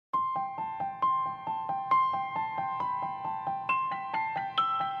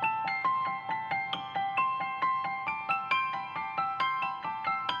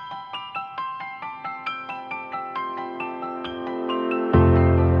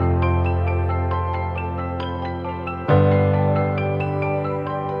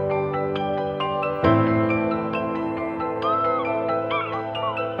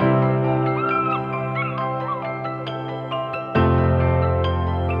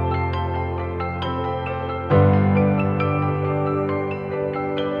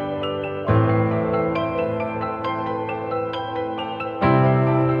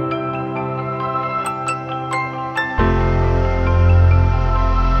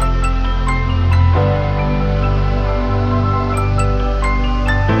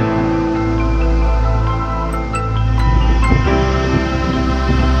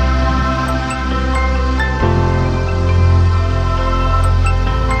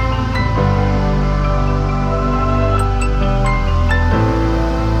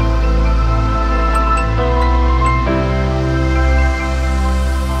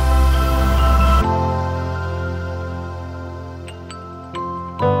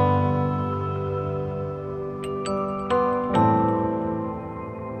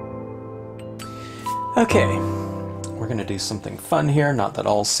Okay, we're going to do something fun here. Not that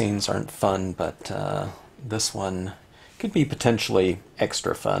all scenes aren't fun, but this one could be potentially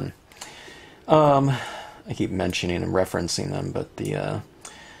extra fun. I keep mentioning and referencing them, but the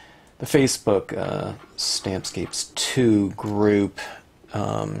Facebook Stampscapes 2 group,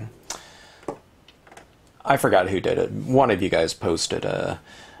 I forgot who did it. One of you guys posted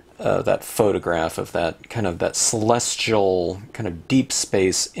that photograph of that celestial kind of deep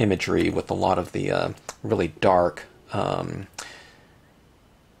space imagery with a lot of the really dark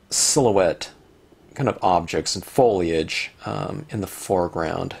silhouette kind of objects and foliage in the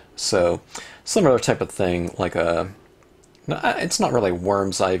foreground. So similar type of thing, like it's not really a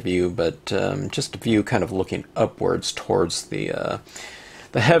worm's eye view, but just a view kind of looking upwards towards the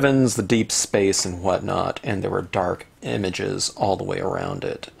heavens, the deep space, and whatnot, and there were dark images all the way around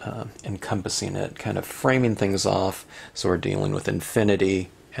it, encompassing it, kind of framing things off, so we're dealing with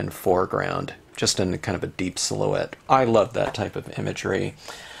infinity and foreground, just in kind of a deep silhouette. I love that type of imagery.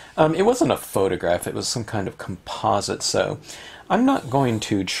 It wasn't a photograph, it was some kind of composite, so I'm not going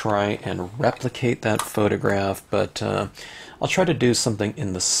to try and replicate that photograph, but I'll try to do something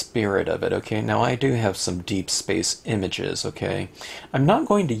in the spirit of it, okay? Now, I do have some deep space images, okay? I'm not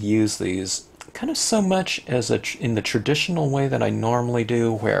going to use these kind of so much as in the traditional way that I normally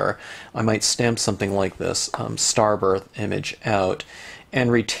do, where I might stamp something like this starbirth image out and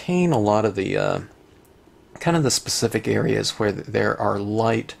retain a lot of the kind of the specific areas where there are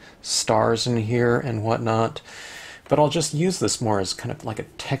light stars in here and whatnot. But I'll just use this more as kind of like a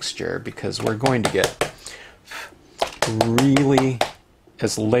texture, because we're going to get really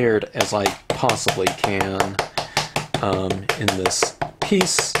as layered as I possibly can in this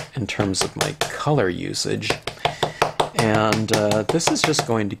piece in terms of my color usage. And this is just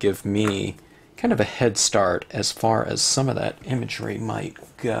going to give me kind of a head start as far as some of that imagery might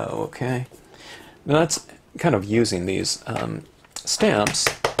go, okay? Now that's kind of using these stamps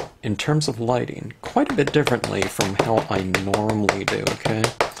in terms of lighting quite a bit differently from how I normally do, okay?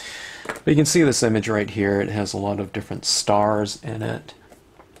 But you can see this image right here. It has a lot of different stars in it.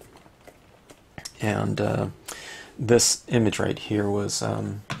 And this image right here was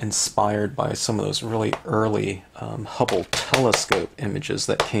inspired by some of those really early Hubble telescope images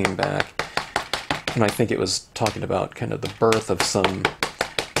that came back. And I think it was talking about kind of the birth of some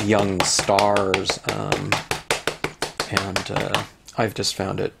young stars. I've just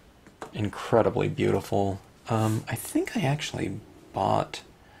found it incredibly beautiful. I think I actually bought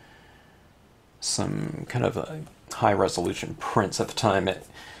some kind of high-resolution prints at the time.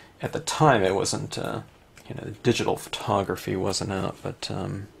 At the time, it wasn't, you know, digital photography wasn't out. But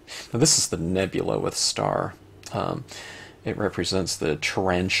now this is the Nebula with star. It represents the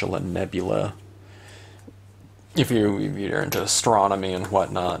Tarantula Nebula. If you're into astronomy and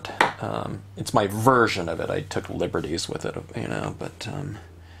whatnot, it's my version of it. I took liberties with it, you know, but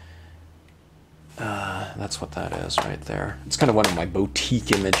that's what that is right there. It's kind of one of my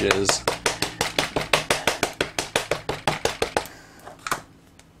boutique images.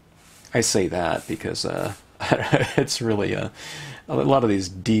 I say that because it's really a lot of these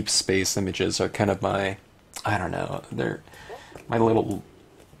deep space images are kind of my, I don't know, they're my little,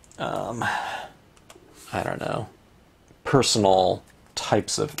 I don't know, personal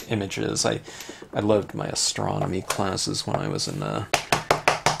types of images. I loved my astronomy classes when I was in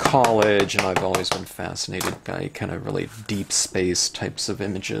college, and I've always been fascinated by kind of really deep space types of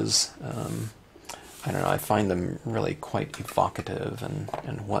images. I don't know, I find them really quite evocative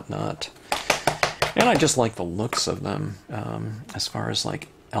and whatnot. And I just like the looks of them as far as like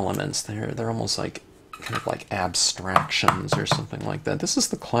elements. They're almost like kind of like abstractions or something like that. This is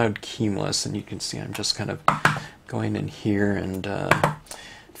the cloud Cumulus, and you can see I'm just kind of going in here and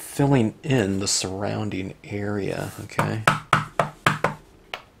filling in the surrounding area, okay?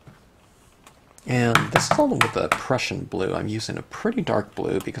 And this is all with a Prussian blue. I'm using a pretty dark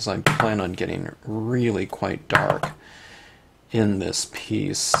blue because I plan on getting really quite dark in this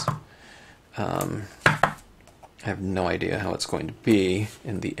piece. I have no idea how it's going to be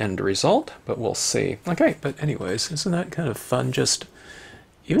in the end result, but we'll see. Okay, but anyways, isn't that kind of fun? Just,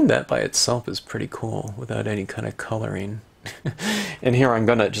 even that by itself is pretty cool without any kind of coloring. And here I'm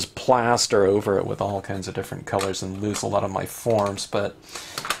going to just plaster over it with all kinds of different colors and lose a lot of my forms, but,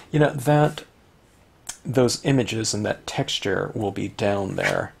 you know, those images and that texture will be down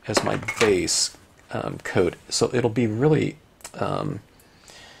there as my base coat. So it'll be really,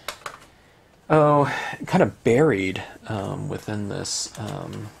 kind of buried within this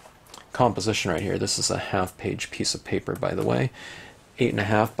composition right here. This is a half-page piece of paper, by the way,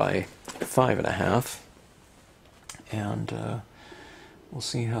 8.5 by 5.5. And we'll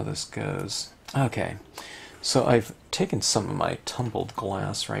see how this goes. Okay, so I've taken some of my tumbled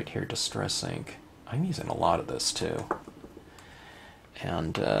glass right here, Distress ink. I'm using a lot of this too.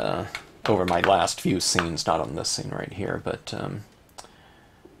 And over my last few scenes, not on this scene right here, but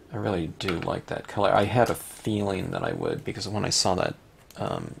I really do like that color. I had a feeling that I would, because when I saw that,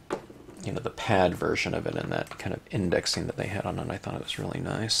 you know, the pad version of it and that kind of indexing that they had on it, I thought it was really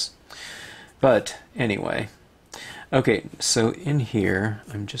nice. But anyway, okay, so in here,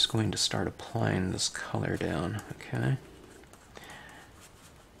 I'm just going to start applying this color down, okay?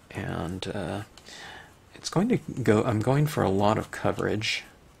 And it's going to go, I'm going for a lot of coverage,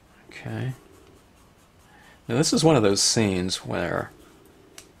 okay? Now this is one of those scenes where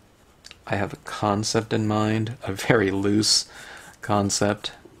I have a concept in mind, a very loose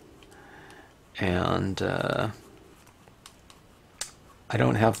concept, and I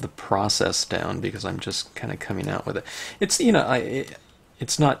don't have the process down because I'm just kind of coming out with it. It's, you know,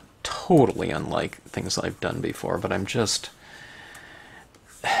 it's not totally unlike things I've done before, but I'm just,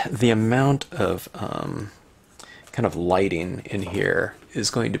 the amount of kind of lighting in here is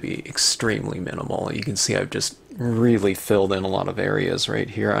going to be extremely minimal. You can see I've just really filled in a lot of areas right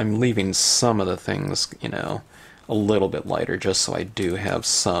here. I'm leaving some of the things, you know, a little bit lighter just so I do have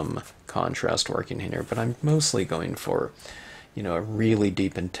some contrast working here, but I'm mostly going for, you know, a really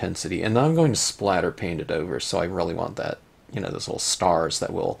deep intensity, and I'm going to splatter paint it over, so I really want that, you know, those little stars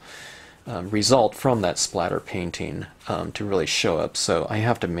that will result from that splatter painting to really show up. So I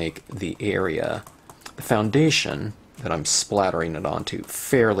have to make the area, the foundation that I'm splattering it onto,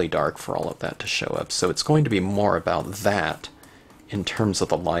 fairly dark for all of that to show up. So it's going to be more about that in terms of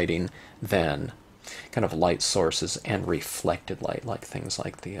the lighting than kind of light sources and reflected light, like things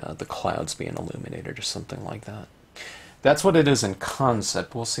like the clouds being illuminated or something like that. That's what it is in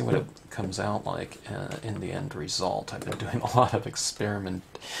concept. We'll see what it comes out like in the end result. I've been doing a lot of experimenting,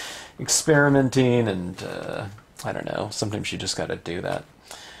 and I don't know, sometimes you just got to do that.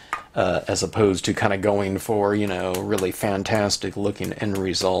 As opposed to kind of going for, you know, really fantastic looking end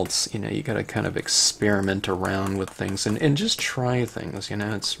results. You know, you got to kind of experiment around with things and just try things. You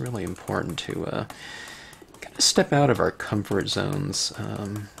know, it's really important to kind of step out of our comfort zones.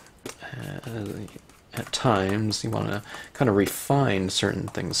 At times, you want to kind of refine certain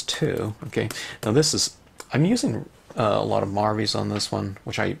things too. Okay, now this is, I'm using a lot of Marvies on this one,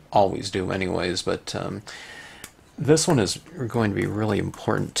 which I always do anyways, but this one is going to be really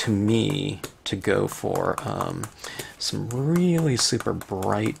important to me to go for some really super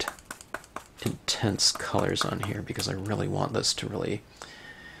bright, intense colors on here, because I really want this to really,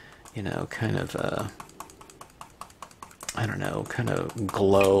 you know, kind of, I don't know, kind of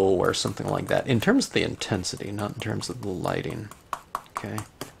glow or something like that. In terms of the intensity, not in terms of the lighting. Okay.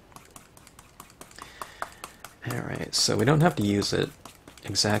 Alright, so we don't have to use it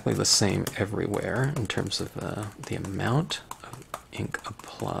exactly the same everywhere in terms of the amount of ink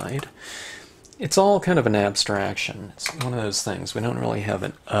applied. It's all kind of an abstraction. It's one of those things. We don't really have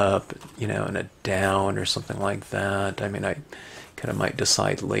an up, you know, and a down or something like that. I mean, I kind of might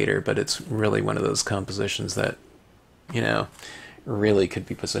decide later, but it's really one of those compositions that, you know, really could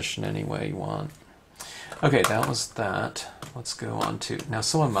be positioned any way you want. Okay, that was that. Let's go on to, now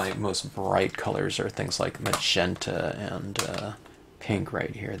some of my most bright colors are things like magenta and pink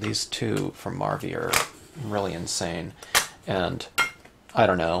right here. These two from Marvie are really insane. And I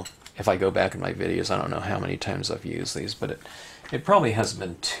don't know, if I go back in my videos, I don't know how many times I've used these, but it probably hasn't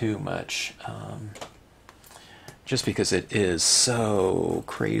been too much. Just because it is so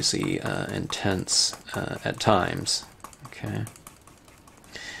crazy intense at times. Okay.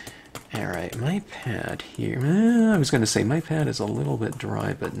 Alright, my pad here, I was going to say my pad is a little bit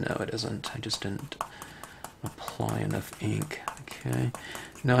dry, but no it isn't. I just didn't apply enough ink. Okay.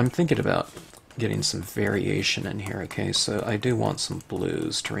 Now I'm thinking about getting some variation in here, okay, so I do want some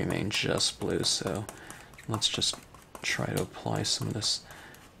blues to remain just blue, so let's just try to apply some of this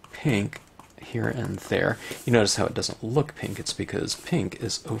pink here and there. You notice how it doesn't look pink, it's because pink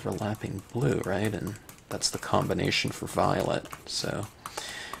is overlapping blue, right? And that's the combination for violet. So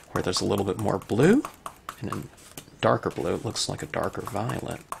where there's a little bit more blue and in darker blue, it looks like a darker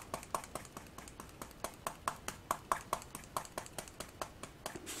violet.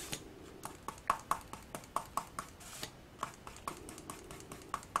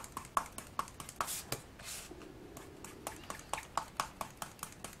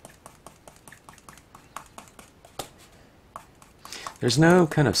 There's no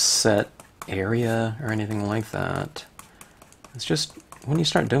kind of set area or anything like that. It's just, when you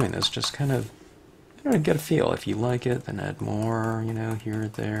start doing this, just kind of, you know, get a feel. If you like it, then add more, you know, here or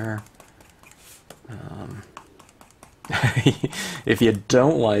there. If you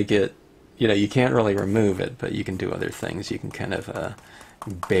don't like it, you know, you can't really remove it, but you can do other things. You can kind of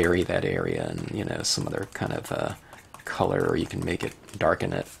bury that area in, you know, some other kind of color, or you can make it,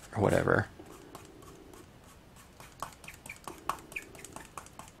 darken it, or whatever.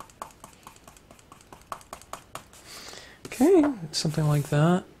 Okay, something like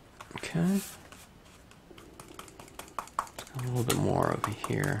that. Okay. A little bit more over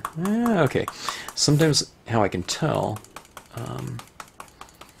here. Okay. Sometimes how I can tell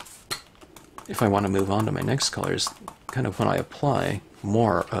if I want to move on to my next color is kind of when I apply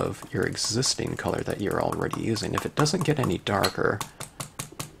more of your existing color that you're already using. If it doesn't get any darker,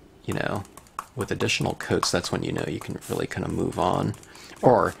 you know, with additional coats, that's when you know you can really kind of move on.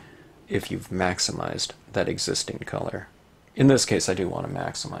 Or if you've maximized that existing color. In this case, I do want to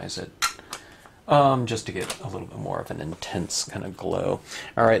maximize it, just to get a little bit more of an intense kind of glow.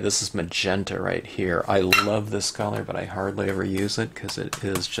 Alright, this is magenta right here. I love this color, but I hardly ever use it because it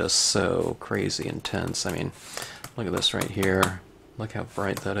is just so crazy intense. I mean, look at this right here. Look how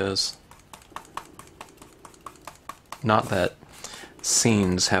bright that is. Not that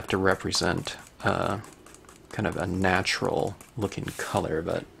scenes have to represent kind of a natural looking color,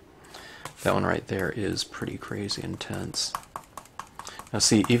 but that one right there is pretty crazy intense. Now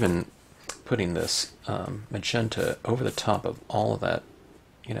see, even putting this magenta over the top of all of that,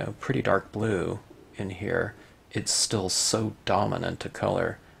 you know, pretty dark blue in here, it's still so dominant a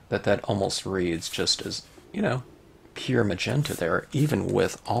color that that almost reads just as, you know, pure magenta there, even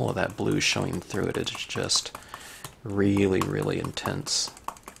with all of that blue showing through it. It's just really, really intense.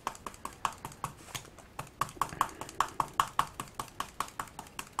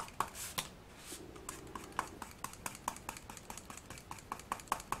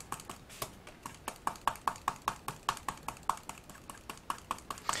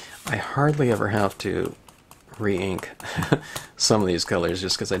 I hardly ever have to re-ink some of these colors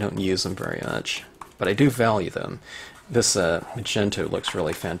just because I don't use them very much, but I do value them. This magenta looks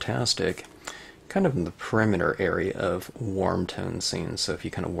really fantastic, kind of in the perimeter area of warm tone scenes. So if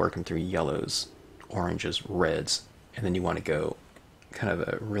you kind of work them through yellows, oranges, reds, and then you want to go kind of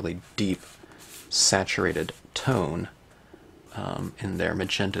a really deep saturated tone in there,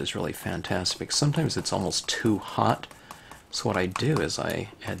 magenta is really fantastic. Sometimes it's almost too hot. So what I do is I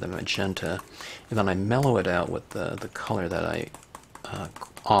add the magenta, and then I mellow it out with the color that I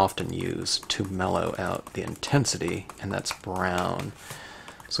often use to mellow out the intensity, and that's brown.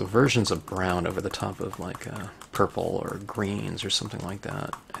 So versions of brown over the top of like purple or greens or something like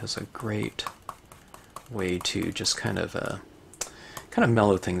that is a great way to just kind of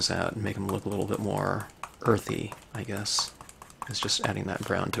mellow things out and make them look a little bit more earthy, I guess. It's just adding that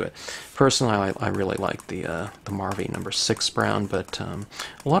brown to it. Personally, I really like the Marvy number 6 brown, but a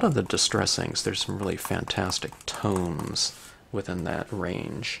lot of the Distress inks, there's some really fantastic tones within that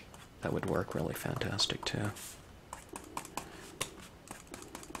range that would work really fantastic too.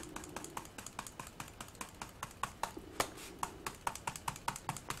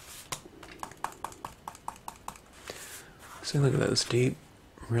 So look at those deep,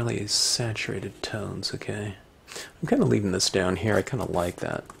 really saturated tones, okay? I'm kind of leaving this down here. I kind of like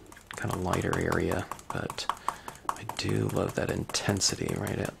that kind of lighter area, but I do love that intensity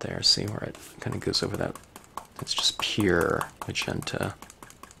right out there. See where it kind of goes over that? It's just pure magenta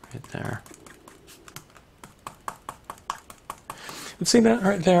right there. But see that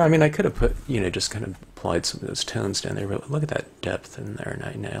right there? I mean, I could have put, you know, just kind of applied some of those tones down there, but look at that depth in there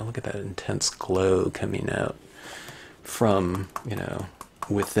right now. Look at that intense glow coming out from, you know,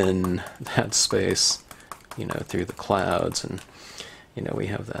 within that space, you know, through the clouds. And, you know, we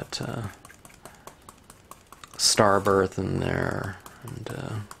have that Starbirth in there,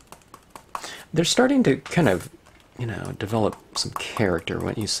 and they're starting to kind of, you know, develop some character,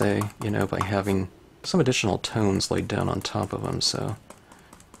 wouldn't you say, you know, by having some additional tones laid down on top of them. So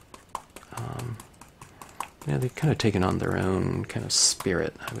yeah, they've kind of taken on their own kind of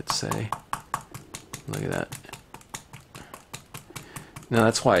spirit, I would say. Look at that. Now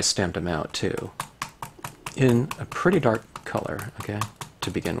that's why I stamped them out too, in a pretty dark color, okay,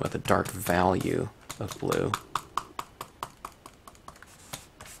 to begin with, a dark value of blue,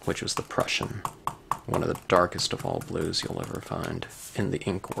 which was the Prussian, one of the darkest of all blues you'll ever find in the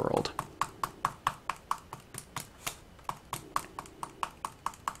ink world.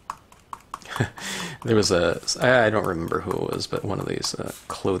 There was I don't remember who it was, but one of these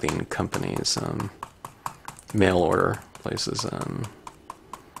clothing companies, mail order places,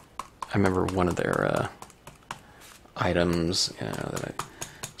 I remember one of their items, you know, that I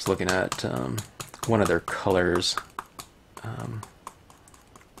was looking at, one of their colors.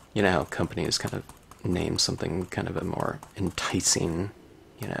 You know how companies kind of name something kind of a more enticing,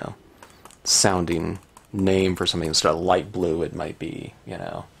 you know, sounding name for something. Instead of light blue, it might be, you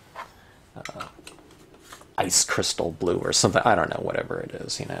know, ice crystal blue or something. I don't know, whatever it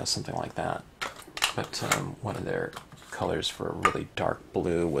is, you know, something like that. But one of their colors for a really dark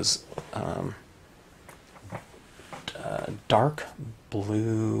blue was dark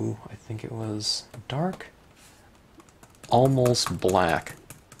blue, I think it was dark, almost black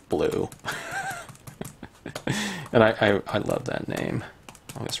blue. And I love that name.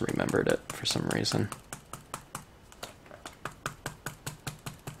 I always remembered it for some reason.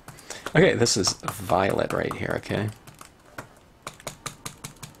 Okay, this is violet right here, okay?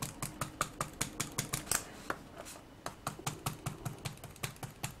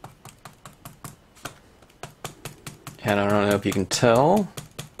 And I don't know if you can tell,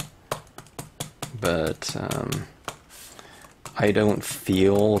 but I don't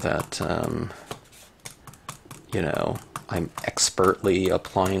feel that, you know, I'm expertly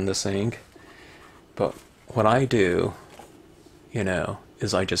applying this ink. But what I do, you know,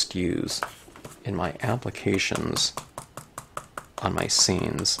 is I just use in my applications on my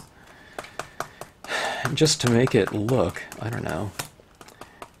scenes, just to make it look, I don't know,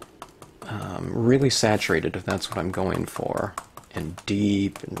 really saturated, if that's what I'm going for, and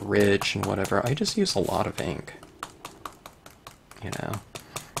deep and rich and whatever. I just use a lot of ink, you know.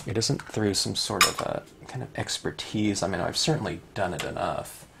 It isn't through some sort of a kind of expertise. I mean, I've certainly done it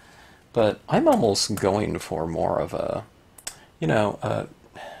enough, but I'm almost going for more of a, you know,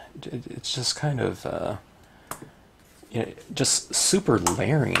 it's just kind of, you know, just super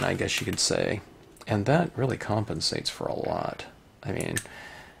layering, I guess you could say, and that really compensates for a lot. I mean,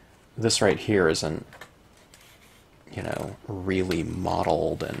 this right here isn't, you know, really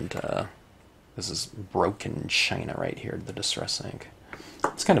mottled, and this is broken china right here, the distress ink.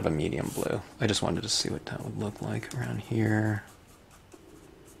 It's kind of a medium blue. I just wanted to see what that would look like around here.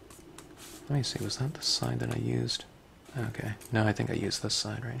 Let me see, was that the side that I used? Okay, no, I think I used this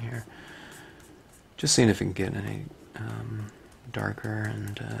side right here. Just seeing if we can get any darker,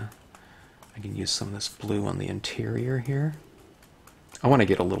 and I can use some of this blue on the interior here. I want to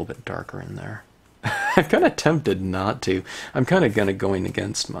get a little bit darker in there. I'm kind of tempted not to. I'm kind of going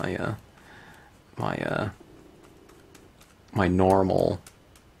against my my normal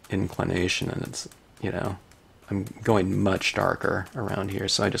inclination, and it's, you know, I'm going much darker around here,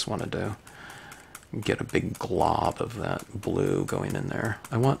 so I just wanted to get a big glob of that blue going in there.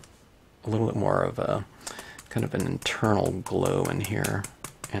 I want a little bit more of a kind of an internal glow in here,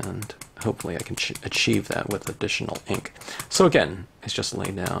 and hopefully I can achieve that with additional ink. So again, it's just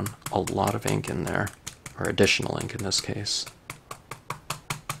laying down a lot of ink in there, or additional ink in this case.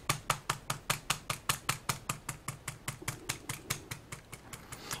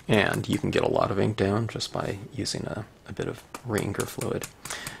 And you can get a lot of ink down just by using a bit of reinker fluid.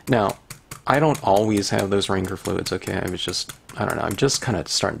 Now, I don't always have those reinker fluids, okay? I don't know, I'm just kind of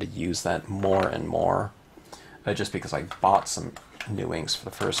starting to use that more and more, just because I bought some new inks for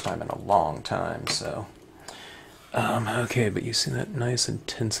the first time in a long time, so. Okay, but you see that nice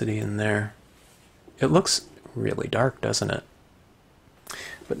intensity in there? It looks really dark, doesn't it?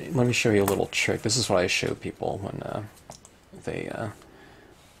 But let me show you a little trick. This is what I show people when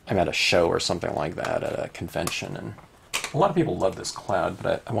I'm at a show or something like that, at a convention, and a lot of people love this cloud,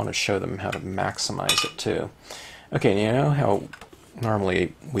 but I want to show them how to maximize it too. Okay, you know how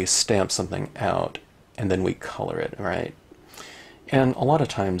normally we stamp something out and then we color it, right? And a lot of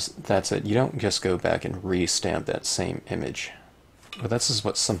times that's it. You don't just go back and re-stamp that same image. But this is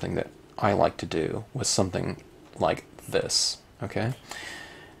something that I like to do with something like this, okay?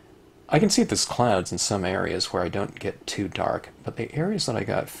 I can see there's clouds in some areas where I don't get too dark, but the areas that I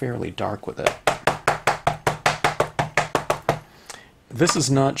got fairly dark with it, this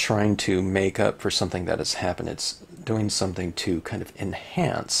is not trying to make up for something that has happened. It's doing something to kind of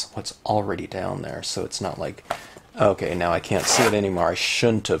enhance what's already down there. So it's not like, okay, now I can't see it anymore, I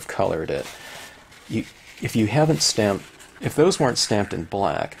shouldn't have colored it. If you haven't stamped, if those weren't stamped in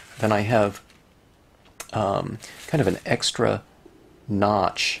black, then I have kind of an extra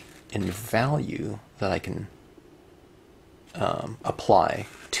notch in value that I can apply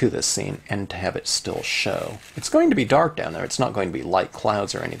to this scene and to have it still show. It's going to be dark down there, it's not going to be light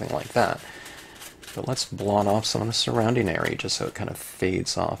clouds or anything like that. But let's blot off some of the surrounding area just so it kind of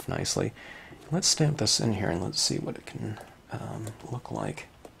fades off nicely. Let's stamp this in here and let's see what it can look like.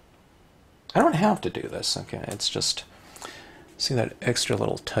 I don't have to do this, okay? It's just, see that extra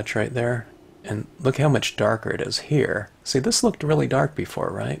little touch right there? And look how much darker it is here. See, this looked really dark before,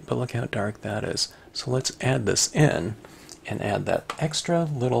 right? But look how dark that is. So let's add this in and add that extra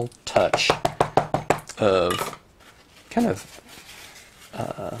little touch of kind of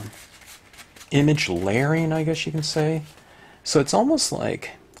image layering, I guess you can say. So it's almost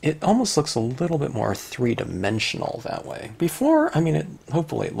like, it almost looks a little bit more three-dimensional that way. Before, I mean,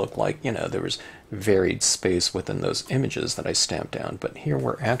 hopefully it looked like, you know, there was varied space within those images that I stamped down, but here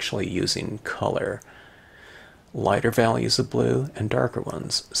we're actually using color, lighter values of blue and darker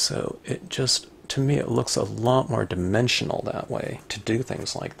ones. So it just, to me, it looks a lot more dimensional that way to do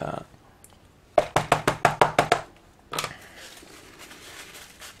things like that.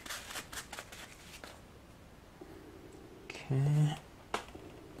 Okay.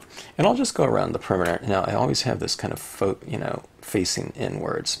 And I'll just go around the perimeter. Now, I always have this kind of, you know, facing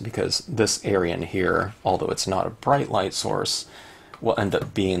inwards, because this area in here, although it's not a bright light source, will end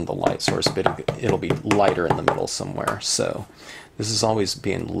up being the light source, but it'll be lighter in the middle somewhere. So this is always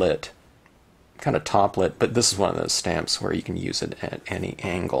being lit, kind of top lit, but this is one of those stamps where you can use it at any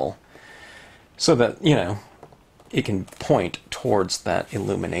angle so that, you know, it can point towards that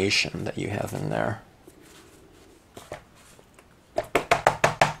illumination that you have in there.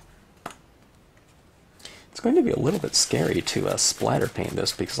 It's going to be a little bit scary to splatter paint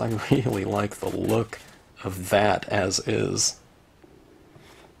this, because I really like the look of that as is.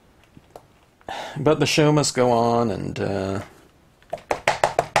 But the show must go on, and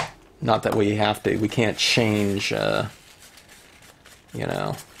not that we have to, we can't change, you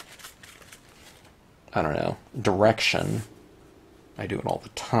know, I don't know, direction. I do it all the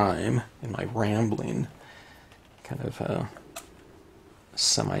time in my rambling, kind of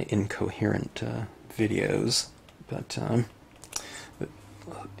semi-incoherent videos, but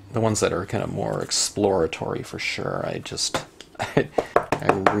the ones that are kind of more exploratory for sure, I just, I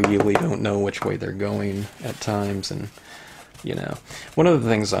really don't know which way they're going at times. And, you know, one of the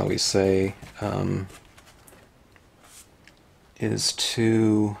things I always say is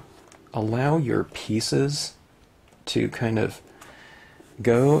to allow your pieces to kind of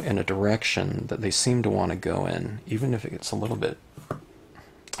go in a direction that they seem to want to go in, even if it's a little bit,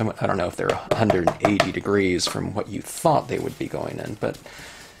 I don't know if they're 180 degrees from what you thought they would be going in, but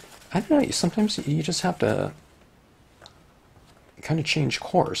I don't know, sometimes you just have to kind of change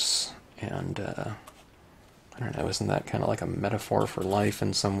course. And I don't know, isn't that kind of like a metaphor for life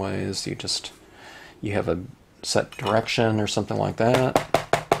in some ways? You have a set direction or something like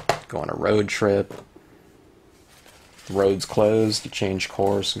that, go on a road trip, the road's closed, you change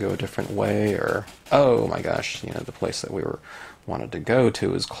course and go a different way, or, oh my gosh, you know, the place that we wanted to go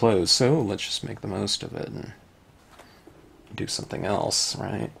to is closed, so let's just make the most of it and do something else,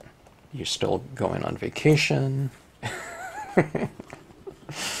 right? You're still going on vacation.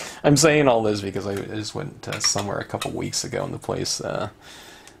 I'm saying all this because I just went somewhere a couple weeks ago, and the place,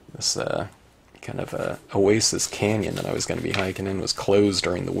 this kind of oasis canyon that I was going to be hiking in was closed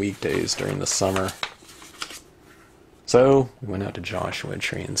during the weekdays during the summer. So we went out to Joshua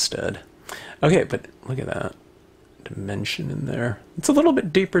Tree instead. Okay, but look at that dimension in there. It's a little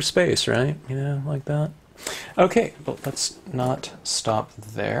bit deeper space, right? You know, like that. Okay, but let's not stop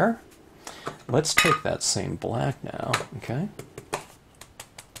there. Let's take that same black now, okay?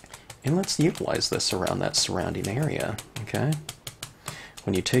 And let's utilize this around that surrounding area, okay?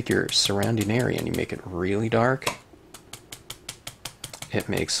 When you take your surrounding area and you make it really dark, it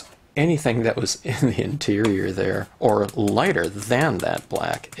makes anything that was in the interior there, or lighter than that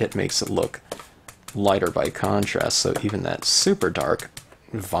black, it makes it look lighter by contrast. So even that super dark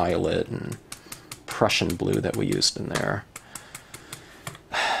violet and Prussian blue that we used in there.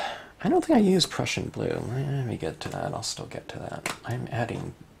 I don't think I used Prussian blue. Let me get to that. I'll still get to that. I'm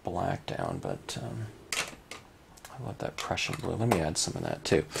adding black down, but I love that Prussian blue. Let me add some of that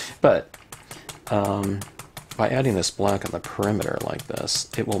too. But by adding this black on the perimeter like this,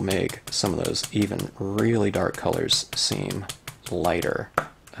 it will make some of those even really dark colors seem lighter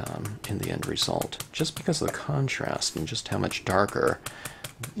in the end result, just because of the contrast and just how much darker,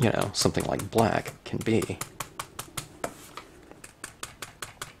 you know, something like black can be.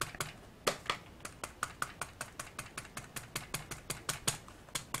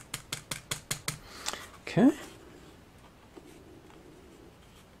 Okay.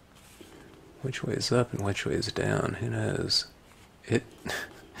 Which way is up and which way is down? Who knows?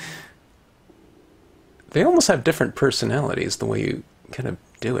 They almost have different personalities, the way you kind of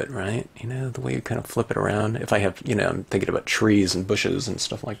do it, right? You know, the way you kind of flip it around. If I have, you know, I'm thinking about trees and bushes and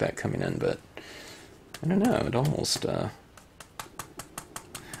stuff like that coming in, but I don't know, it almost,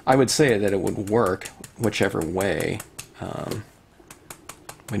 I would say that it would work whichever way.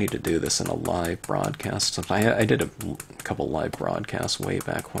 We need to do this in a live broadcast. I did a couple live broadcasts way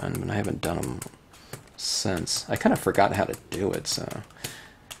back when, but I haven't done them since. I kind of forgot how to do it, so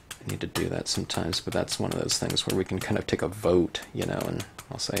I need to do that sometimes. But that's one of those things where we can kind of take a vote, you know, and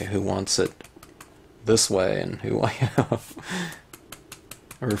I'll say who wants it this way and who I have.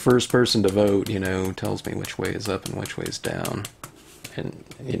 Or first person to vote, you know, tells me which way is up and which way is down. And,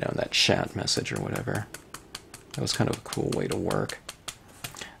 you know, that chat message or whatever. That was kind of a cool way to work.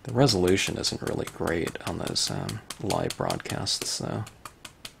 The resolution isn't really great on those live broadcasts, though.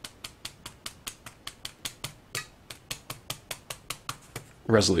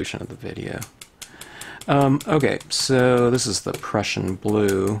 Resolution of the video. Okay, so this is the Prussian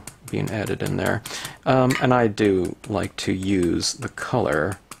blue being added in there. And I do like to use the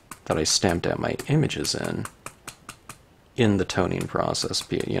color that I stamped out my images in the toning process,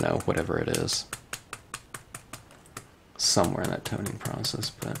 be it, you know, whatever it is. Somewhere in that toning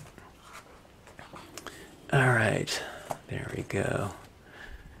process, but... Alright, there we go.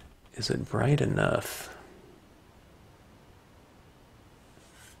 Is it bright enough?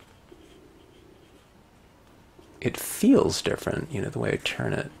 It feels different, you know, the way I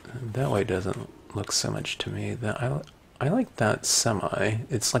turn it. That way it doesn't look so much to me. I like that semi.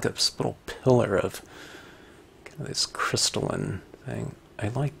 It's like a little pillar of kind of this crystalline thing. I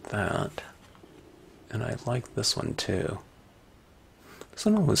like that. And I like this one too. This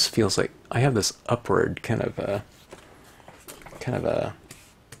one almost feels like I have this upward kind of a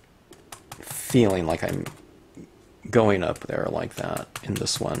feeling like I'm going up there like that in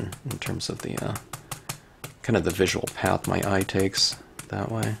this one in terms of the kind of the visual path my eye takes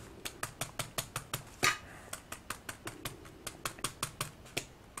that way.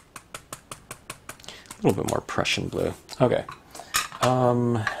 A little bit more Prussian blue. Okay.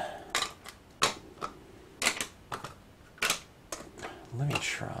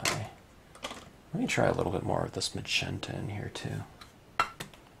 Let me try a little bit more of this magenta in here too.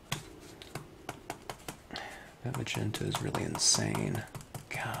 That magenta is really insane.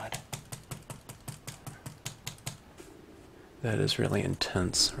 God. That is really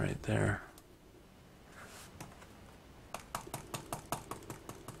intense right there.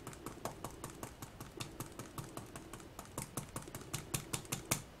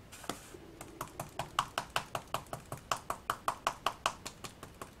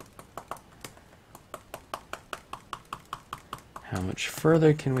 How much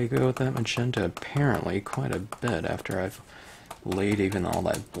further can we go with that magenta? Apparently quite a bit after I've laid even all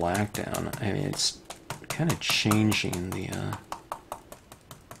that black down. I mean, it's kind of changing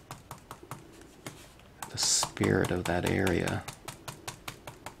the spirit of that area,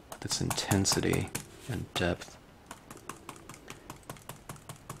 its intensity and depth.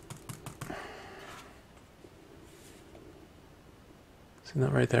 See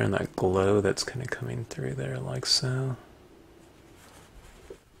that right there in that glow that's kind of coming through there like so.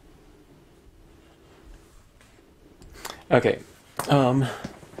 Okay,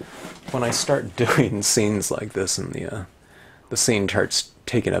 when I start doing scenes like this and the scene starts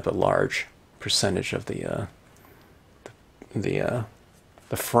taking up a large percentage of the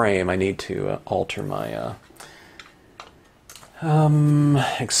frame, I need to alter my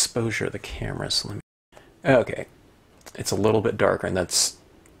exposure of the camera. So okay, it's a little bit darker, and that's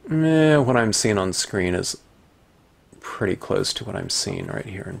what I'm seeing on screen is pretty close to what I'm seeing right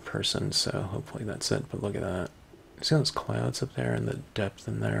here in person. So hopefully that's it. But look at that. See those clouds up there and the depth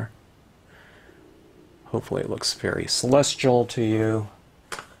in there? Hopefully it looks very celestial to you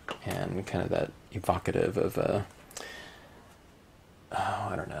and kind of that evocative of a, oh,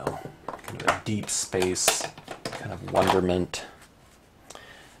 I don't know, kind of a deep space kind of wonderment.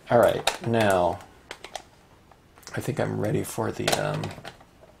 All right, now I think I'm ready for the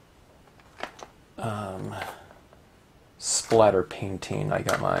splatter painting. I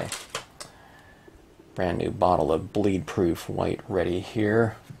got my brand new bottle of bleed-proof white ready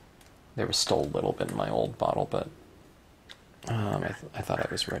here. There was still a little bit in my old bottle, but I thought I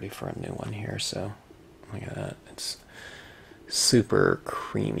was ready for a new one here, so look at that. It's super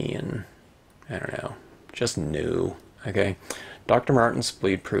creamy and, I don't know, just new. Okay, Dr. Martin's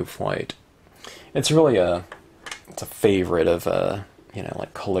bleed-proof white. It's really it's a favorite of, you know,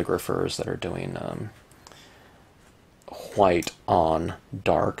 like calligraphers that are doing white on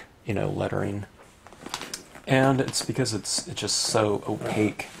dark, you know, lettering. And it's because it's just so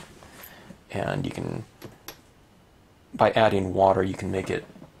opaque, and you can, by adding water, you can make it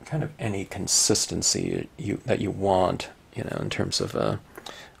kind of any consistency that you want, you know, in terms of a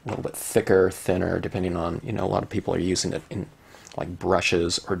little bit thicker, thinner, depending on, you know, a lot of people are using it in like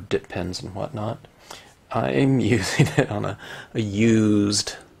brushes or dip pens and whatnot. I'm using it on a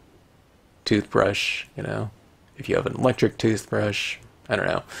used toothbrush, you know. If you have an electric toothbrush, I don't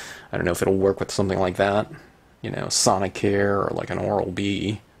know if it'll work with something like that. You know, Sonicare or like an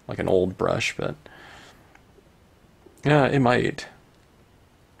Oral-B, like an old brush, but yeah, it might.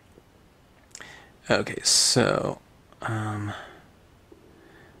 Okay, so I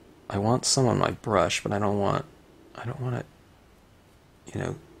want some on my brush, but I don't want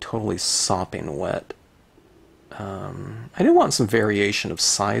it, totally sopping wet. I do want some variation of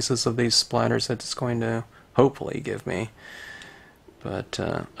sizes of these splatters that it's going to hopefully give me, but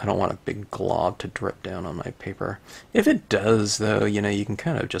I don't want a big glob to drip down on my paper. If it does, though, you can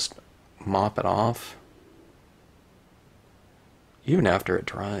kind of just mop it off, even after it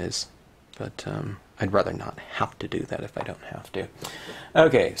dries, but I'd rather not have to do that if I don't have to.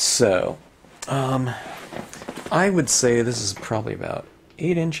 Okay, so I would say this is probably about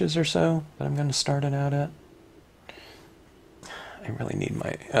 8 inches or so that I'm going to start it out at. I really need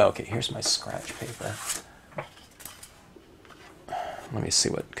my... Oh, okay, here's my scratch paper. Let me see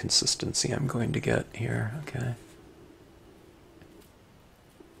what consistency I'm going to get here. Okay.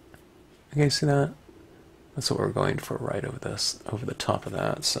 Okay, see that? That's what we're going for right over this, over the top of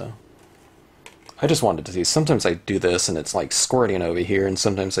that, so... I just wanted to see, sometimes I do this and it's like squirting over here, and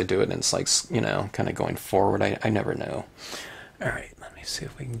sometimes I do it and it's like, kind of going forward. I never know. Alright, let me see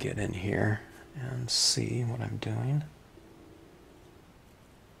if we can get in here and see what I'm doing.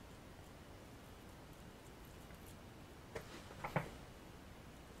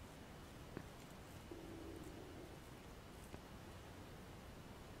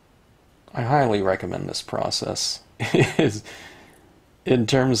 I highly recommend this process. Is in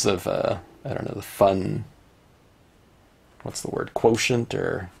terms of, I don't know, the fun, what's the word, quotient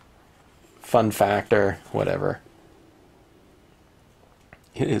or fun factor, whatever.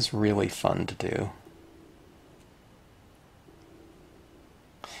 It is really fun to do.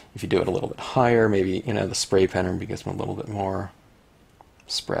 If you do it a little bit higher, maybe, the spray pattern becomes a little bit more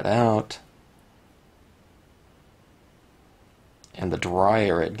spread out. And the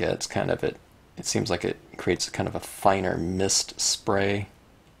drier it gets, it seems like it creates kind of a finer mist spray.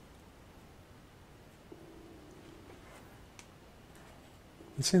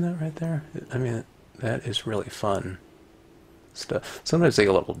 You see that right there? I mean, that is really fun stuff. Sometimes they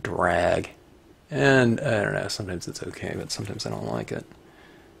get a little drag, and I don't know, sometimes it's okay, but sometimes I don't like it.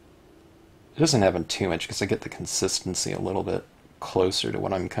 It doesn't happen too much because I get the consistency a little bit closer to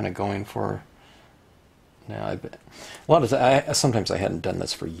what I'm kind of going for. Now, sometimes I hadn't done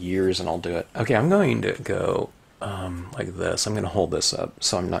this for years, and I'll do it. Okay, I'm going to go like this. I'm going to hold this up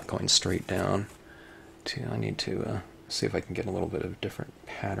so I'm not going straight down. I need to see if I can get a little bit of different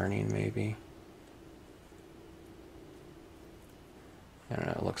patterning, maybe. I don't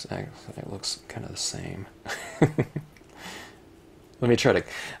know. It looks kind of the same. Let me try to.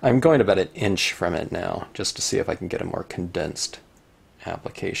 I'm going about an inch from it now, just to see if I can get a more condensed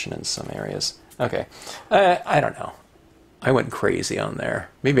application in some areas. Okay, I don't know. I went crazy on there.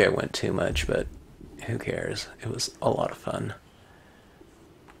 Maybe I went too much, but who cares? It was a lot of fun.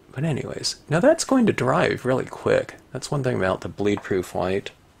 But anyways, now that's going to dry really quick. That's one thing about the bleed-proof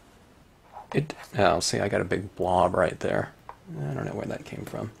white. Oh, see, I got a big blob right there. I don't know where that came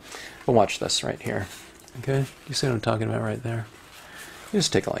from. But watch this right here. Okay, you see what I'm talking about right there? You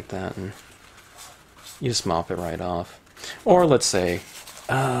just take it like that, and you just mop it right off. Or let's say,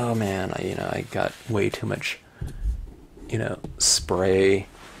 oh man, I got way too much, spray,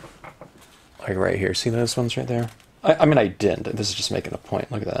 like right here. See those ones right there? I mean, I didn't. This is just making a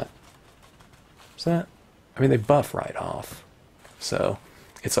point. Look at that. Is that? I mean, they buff right off. So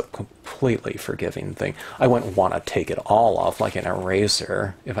it's a completely forgiving thing. I wouldn't want to take it all off like an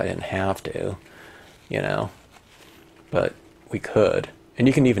eraser if I didn't have to, But we could. And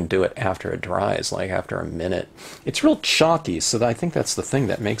you can even do it after it dries, like after a minute. It's real chalky, so I think that's the thing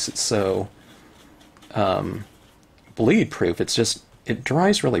that makes it so bleed-proof. It's just, it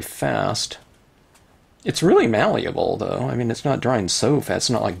dries really fast. It's really malleable, though. I mean, it's not drying so fast. It's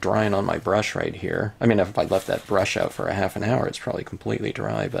not like drying on my brush right here. I mean, if I left that brush out for a half an hour, it's probably completely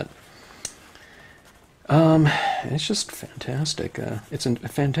dry, but it's just fantastic. It's a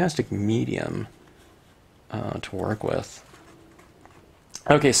fantastic medium to work with.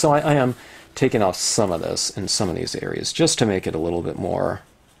 Okay, so I am taking off some of this in some of these areas just to make it a little bit more,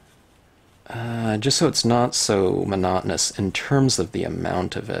 just so it's not so monotonous in terms of the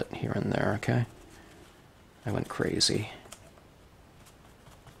amount of it here and there, okay? I went crazy.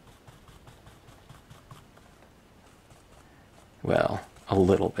 Well, a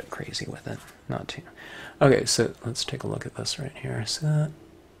little bit crazy with it, not too. Okay, so let's take a look at this right here. See that?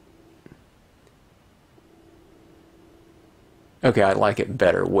 Okay, I like it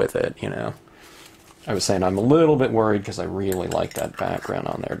better with it, I was saying I'm a little bit worried because I really like that background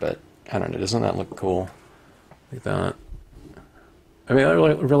on there, but I don't know, doesn't that look cool? Like that. I mean,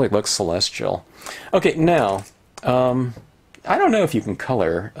 it really looks celestial. Okay, now, I don't know if you can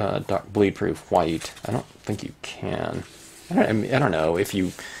color dark bleed-proof white. I don't think you can. I don't know if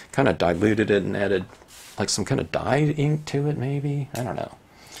you kind of diluted it and added like some kind of dye ink to it, maybe. I don't know.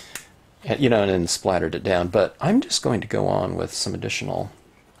 You know, and then splattered it down. But I'm just going to go on with some additional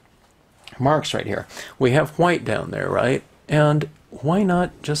marks right here. We have white down there, right? And why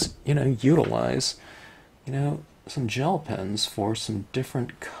not just, you know, utilize, you know, some gel pens for some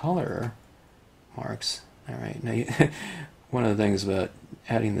different color marks. All right. Now, one of the things about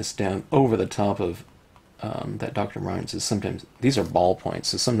adding this down over the top of that Dr. Martens is sometimes these are ballpoints.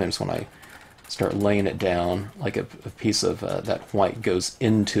 So sometimes when I start laying it down, like a piece of that white goes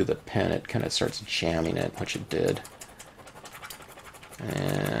into the pen, it kind of starts jamming it, which it did.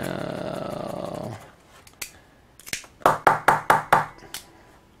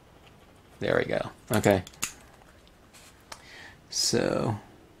 There we go. Okay. So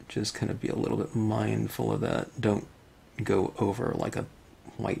just kind of be a little bit mindful of that. Don't go over like a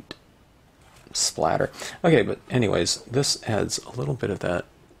white splatter. Okay, but anyways, this adds a little bit of that.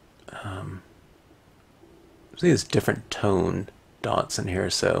 These different tone dots in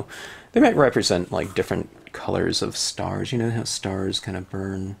here, so they might represent like different colors of stars. You know how stars kind of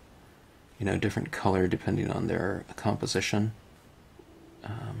burn, you know, different color depending on their composition,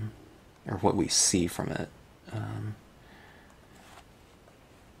 or what we see from it.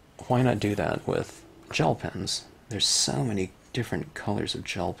 Why not do that with gel pens? There's so many different colors of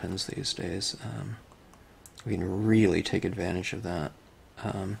gel pens these days. We can really take advantage of that.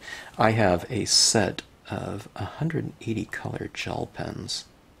 I have a set of 180 color gel pens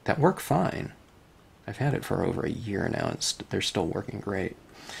that work fine. I've had it for over a year now, and they're still working great.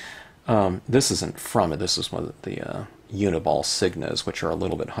 This isn't from it. This is one of the Uniball Signas, which are a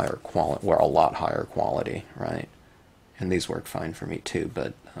little bit higher quality, or a lot higher quality, right? And these work fine for me too,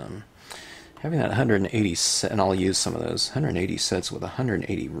 but having that 180 set, and I'll use some of those 180 sets with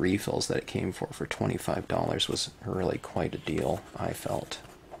 180 refills that it came for $25 was really quite a deal, I felt.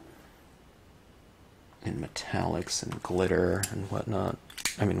 In metallics and glitter and whatnot.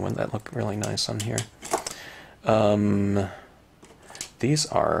 I mean, wouldn't that look really nice on here? These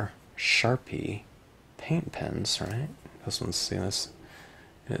are Sharpie paint pens, right? This one's, see this?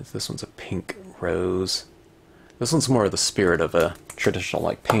 This one's a pink rose. This one's more of the spirit of a traditional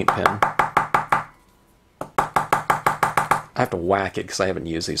like paint pen. I have to whack it because I haven't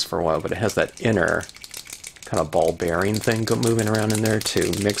used these for a while, but it has that inner kind of ball bearing thing moving around in there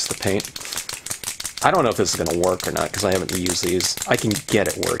to mix the paint. I don't know if this is going to work or not because I haven't used these. I can get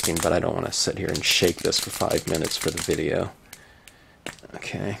it working, but I don't want to sit here and shake this for 5 minutes for the video.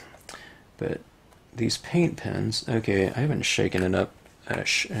 Okay, but these paint pens, okay, I haven't shaken it up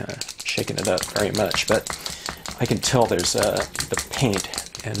very much, but I can tell there's the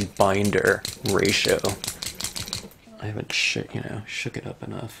paint and binder ratio. I haven't shook it up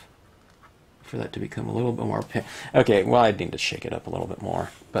enough for that to become a little bit more okay, well, I need to shake it up a little bit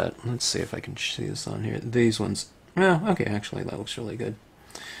more, but let's see if I can see this on here. These ones, oh, okay, actually that looks really good.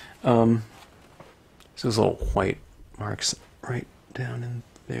 So those little white marks right down in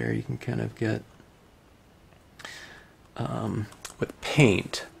there, you can kind of get with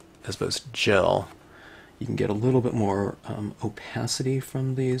paint as opposed to gel, you can get a little bit more opacity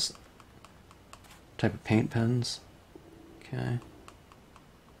from these type of paint pens. Okay.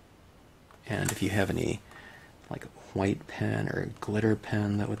 And if you have any like a white pen or a glitter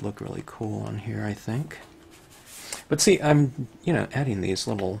pen, that would look really cool on here, I think. But see, I'm, adding these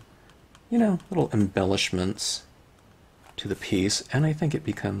little, little embellishments to the piece, and I think it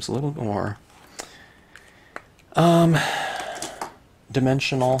becomes a little more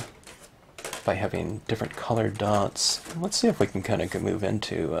dimensional by having different colored dots. Let's see if we can kind of move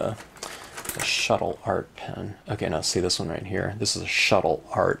into a shuttle art pen. Okay, now see this one right here. This is a shuttle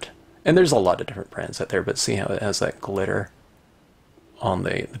art. And there's a lot of different brands out there, but see how it has that glitter on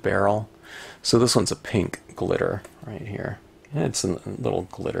the barrel? So this one's a pink glitter right here. And it's in little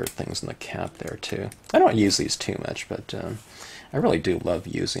glitter things in the cap there too. I don't use these too much, but I really do love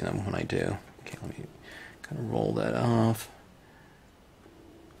using them when I do. Okay, let me kind of roll that off.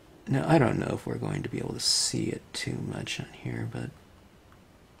 Now, I don't know if we're going to be able to see it too much on here, but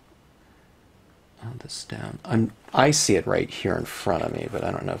I'll this down. I see it right here in front of me, but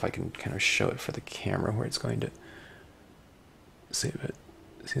I don't know if I can kind of show it for the camera where it's going to see it.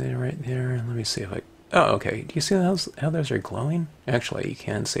 See that right there? Let me see if I... Oh, okay. Do you see how those are glowing? Actually, you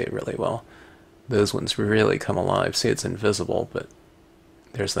can see it really well. Those ones really come alive. See, it's invisible, but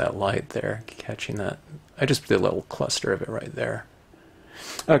there's that light there catching that. I just did a little cluster of it right there.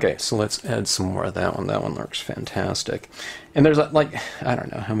 Okay, so let's add some more of that one. That one looks fantastic. And there's like, I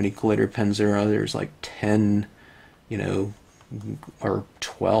don't know how many glitter pens there are. There's like 10, or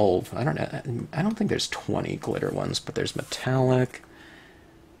 12. I don't know. I don't think there's 20 glitter ones, but there's metallic,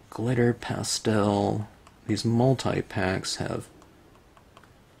 glitter, pastel. These multi-packs have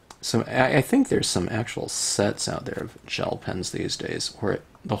some. I think there's some actual sets out there of gel pens these days where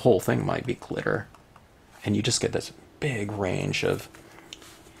the whole thing might be glitter, and you just get this big range of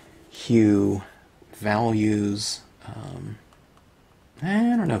hue, values.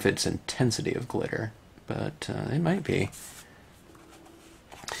 I don't know if it's intensity of glitter, but it might be.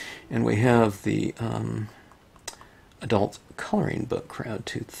 And we have the adult coloring book crowd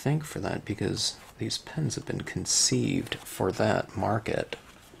to thank for that, because these pens have been conceived for that market.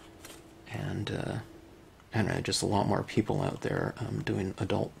 And I don't know, just a lot more people out there doing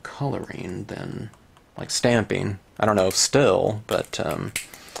adult coloring than like stamping. I don't know if still, but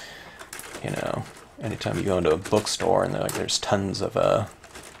you know, anytime you go into a bookstore and there's tons of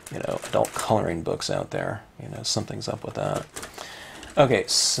you know, adult coloring books out there, you know, something's up with that. Okay,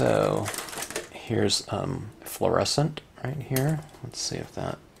 so here's fluorescent right here. Let's see if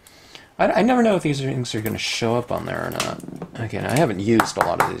that. I never know if these things are going to show up on there or not. Again, I haven't used a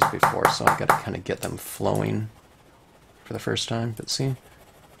lot of these before, so I've got to kind of get them flowing for the first time. But see,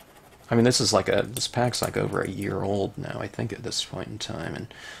 I mean, this pack's like over a year old now, I think, at this point in time,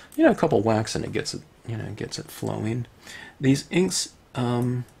 and you know, a couple whacks and it gets it, you know, gets it flowing. These inks.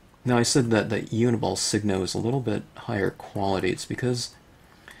 Now I said that the Uniball Signo is a little bit higher quality. It's because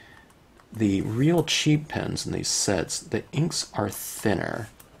the real cheap pens in these sets, the inks are thinner.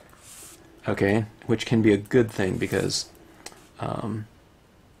 Okay, which can be a good thing because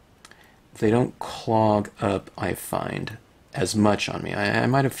they don't clog up, I find, as much on me. I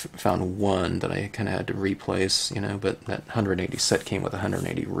might have found one that I kind of had to replace, you know, but that 180 set came with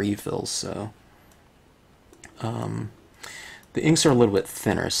 180 refills, so the inks are a little bit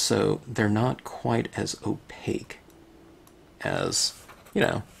thinner, so they're not quite as opaque as, you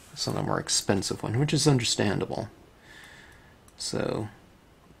know, some of the more expensive ones, which is understandable. So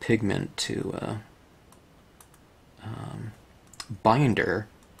pigment to binder,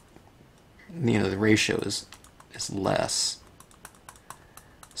 you know, the ratio is less.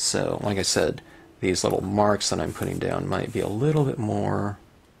 So, like I said, these little marks that I'm putting down might be a little bit more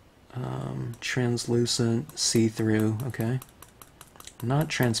translucent, see-through, okay? Not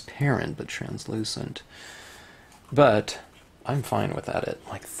transparent, but translucent. But I'm fine with that at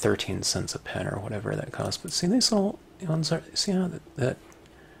like 13 cents a pen or whatever that costs. But see, these all ones are, see how that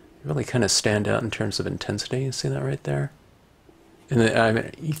really kind of stand out in terms of intensity? You see that right there? And I mean,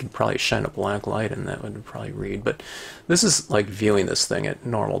 you could probably shine a black light and that would probably read. But this is like viewing this thing at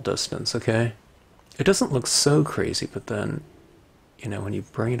normal distance, okay? It doesn't look so crazy, but then, you know, when you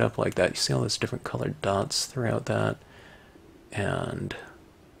bring it up like that, you see all those different colored dots throughout that. And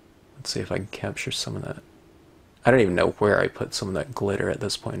let's see if I can capture some of that. I don't even know where I put some of that glitter at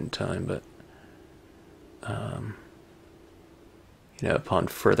this point in time, but you know, upon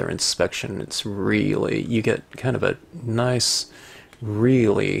further inspection, it's really, you get kind of a nice,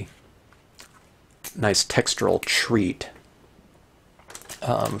 really nice textural treat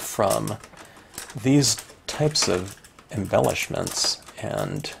from these types of embellishments.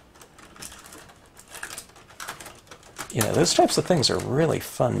 And you know, those types of things are really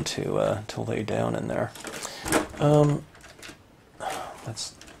fun to lay down in there.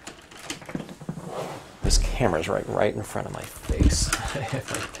 This camera's right in front of my face. I have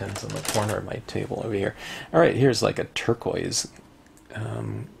my pens on the corner of my table over here. All right, here's like a turquoise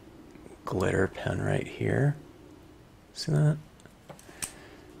glitter pen right here. See that?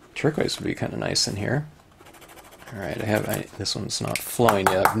 Turquoise would be kind of nice in here. All right, this one's not flowing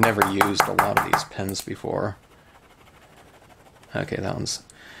yet. I've never used a lot of these pens before. Okay, that one's...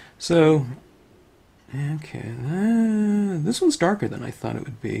 So, okay, this one's darker than I thought it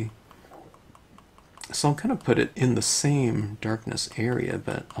would be. So I'll kind of put it in the same darkness area,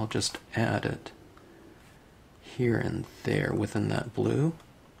 but I'll just add it here and there within that blue.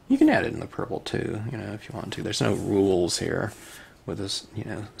 You can add it in the purple too, you know, if you want to. There's no rules here with this, you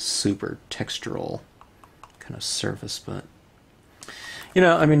know, super textural kind of surface, but, you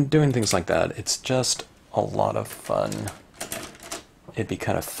know, I mean, doing things like that, it's just a lot of fun. It'd be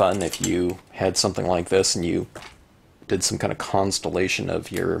kind of fun if you had something like this and you did some kind of constellation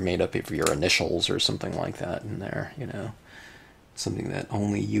of made up of your initials or something like that in there, you know. Something that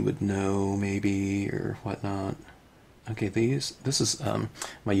only you would know, maybe, or whatnot. Okay, this is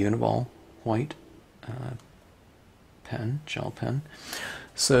my Uniball white pen, gel pen.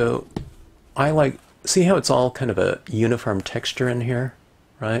 So I see how it's all kind of a uniform texture in here,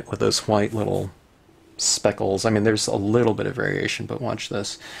 right? With those white little speckles. I mean, there's a little bit of variation, but watch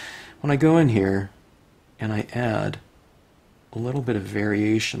this. When I go in here and I add a little bit of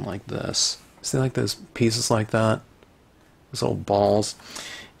variation like this. See, like those pieces like that? Those little balls.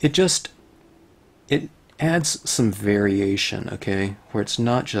 It adds some variation, okay? Where it's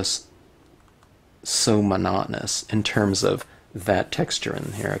not just so monotonous in terms of that texture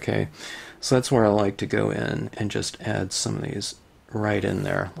in here, okay? So that's where I like to go in and just add some of these right in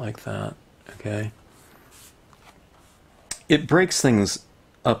there like that, okay? It breaks things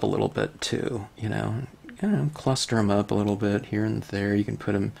up a little bit too, you know, cluster them up a little bit here and there. You can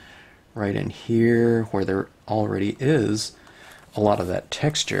put them right in here where there already is a lot of that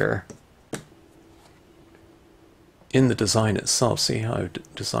texture in the design itself. See how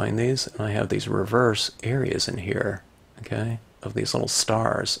I've designed these? And I have these reverse areas in here, okay, of these little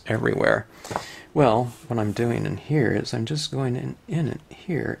stars everywhere. Well, what I'm doing in here is I'm just going in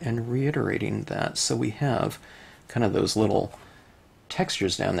here and reiterating that, so we have kind of those little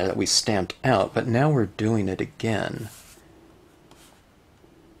textures down there that we stamped out, but now we're doing it again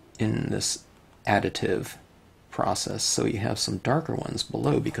in this additive process. So you have some darker ones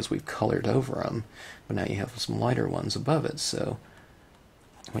below because we've colored over them, but now you have some lighter ones above it. So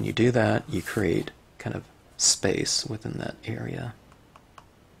when you do that, you create kind of space within that area.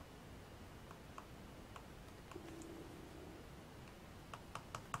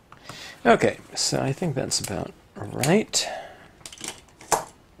 Okay, so I think that's about right.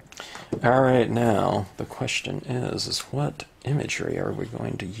 All right, now the question is what imagery are we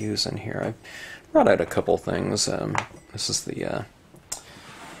going to use in here? I've brought out a couple things. This is the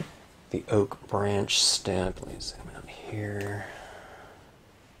oak branch stamp. Let me zoom out here.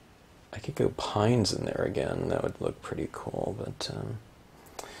 I could go pines in there again. That would look pretty cool, but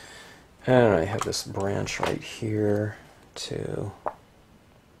and I have this branch right here too.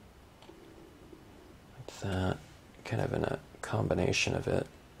 Like that, kind of in a combination of it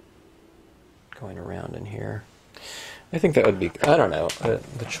going around in here. I think that would be, I don't know,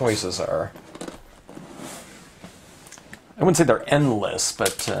 the choices are, I wouldn't say they're endless,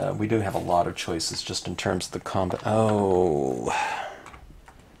 but we do have a lot of choices just in terms of the oh,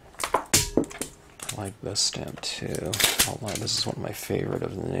 I like this stamp too. Hold on, this is one of my favorite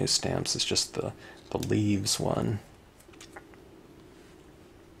of the new stamps. It's just the leaves one.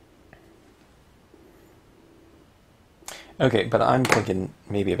 Okay, but I'm thinking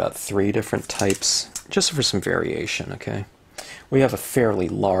maybe about 3 different types, just for some variation, okay? We have a fairly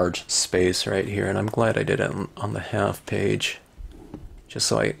large space right here, and I'm glad I did it on the half page, just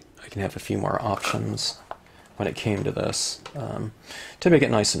so I can have a few more options when it came to this, to make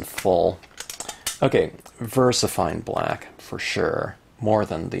it nice and full. Okay, VersaFine black, for sure, more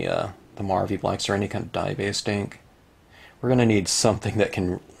than the Marvy blacks or any kind of dye-based ink. We're going to need something that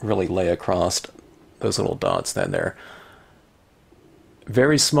can really lay across those little dots that they're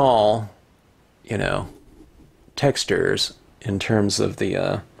very small, you know, textures in terms of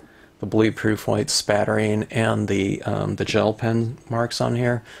the bleed-proof white spattering and the gel pen marks on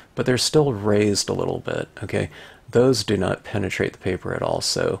here, but they're still raised a little bit, okay? Those do not penetrate the paper at all,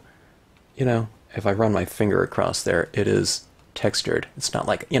 so, you know, if I run my finger across there, it is textured. It's not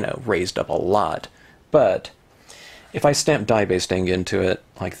like, you know, raised up a lot, but if I stamp dye-based ink into it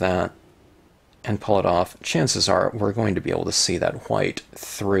like that, and pull it off, chances are we're going to be able to see that white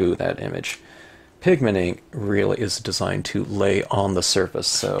through that image. Pigment ink really is designed to lay on the surface,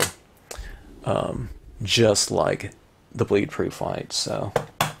 so just like the bleed-proof white. So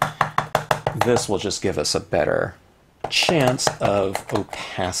this will just give us a better chance of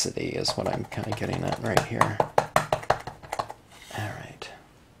opacity is what I'm kind of getting at right here. All right.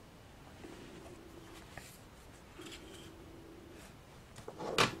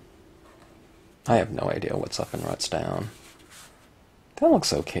 I have no idea what's up and what's down. That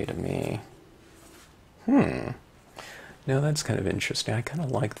looks okay to me. No, that's kind of interesting. I kind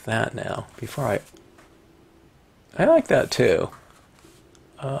of like that now. Before I like that too.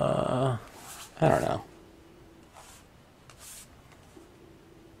 I don't know.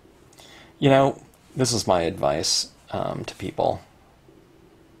 You know, this is my advice to people.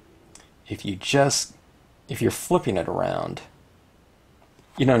 If you're flipping it around,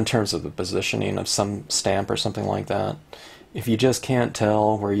 you know, in terms of the positioning of some stamp or something like that, if you just can't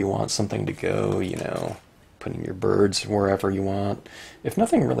tell where you want something to go, you know, putting your birds wherever you want, if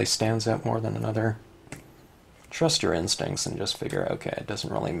nothing really stands out more than another, trust your instincts and just figure, okay, it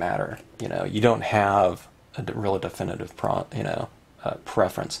doesn't really matter. You know, you don't have a real definitive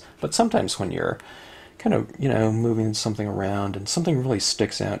preference. But sometimes when you're kind of, you know, moving something around and something really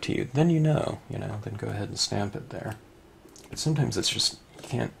sticks out to you, then you know, then go ahead and stamp it there. But sometimes it's just, you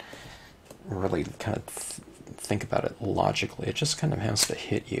can't really kind of think about it logically. It just kind of has to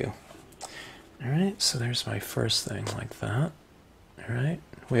hit you. Alright, so there's my first thing like that. Alright,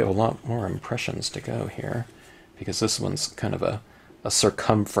 we have a lot more impressions to go here, because this one's kind of a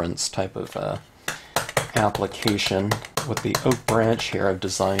circumference type of application. With the oak branch here, I've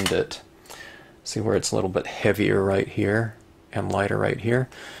designed it. See where it's a little bit heavier right here and lighter right here?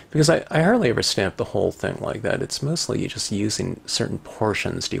 Because I hardly ever stamp the whole thing like that. It's mostly just using certain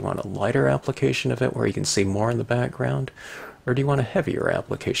portions. Do you want a lighter application of it where you can see more in the background? Or do you want a heavier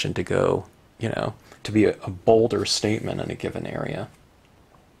application to go, you know, to be a bolder statement in a given area?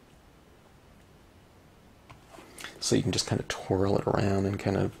 So you can just kind of twirl it around and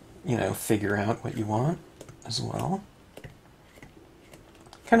kind of, you know, figure out what you want as well.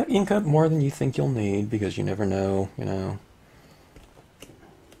 Kind of ink up more than you think you'll need, because you never know, you know.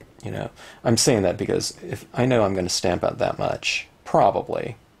 I'm saying that because if I know I'm going to stamp out that much,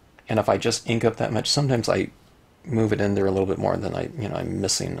 probably, and if I just ink up that much, sometimes I move it in there a little bit more than I'm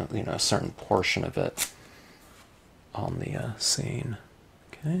missing, a certain portion of it on the scene.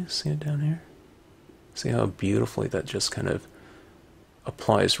 Okay, see it down here? See how beautifully that just kind of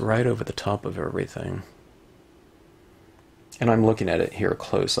applies right over the top of everything. And I'm looking at it here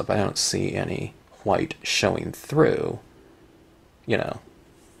close up. I don't see any white showing through,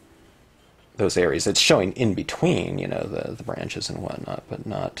 those areas. It's showing in between, the branches and whatnot, but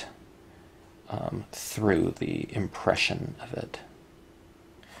not through the impression of it.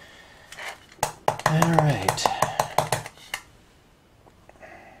 All right.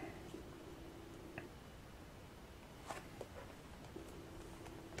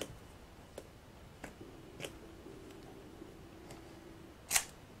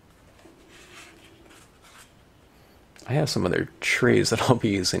 I have some other trees that I'll be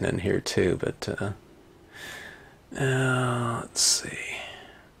using in here too, but let's see.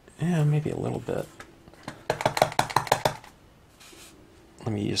 Yeah, maybe a little bit.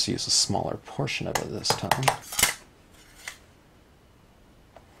 Let me just use a smaller portion of it this time.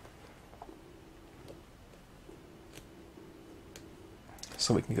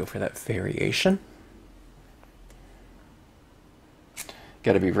 So we can go for that variation.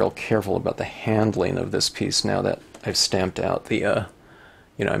 Got to be real careful about the handling of this piece now that I've stamped out the,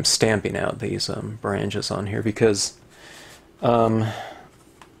 I'm stamping out these branches on here, because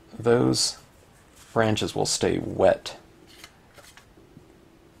those branches will stay wet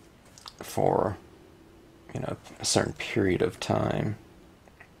for, a certain period of time.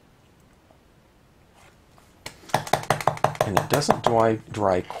 And it doesn't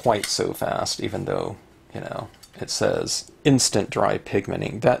dry quite so fast, even though, it says instant dry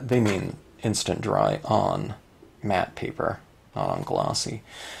pigmenting. That they mean instant dry on matte paper, not on glossy.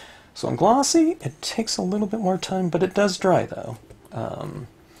 So on glossy, it takes a little bit more time, but it does dry though.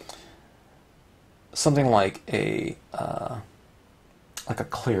 Something like a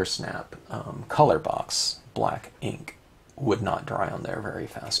clear snap color box black ink would not dry on there very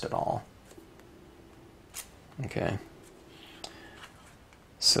fast at all. Okay.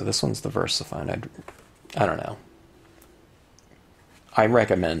 So this one's the VersaFine. I don't know. I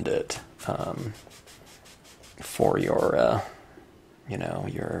recommend it for your,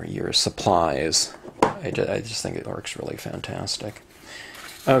 your supplies. I just think it works really fantastic.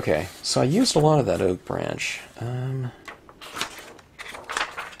 Okay, so I used a lot of that oak branch.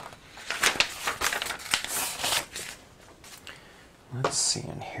 Let's see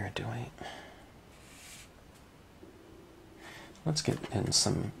in here, let's get in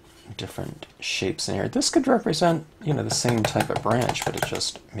some different shapes in here. This could represent, the same type of branch,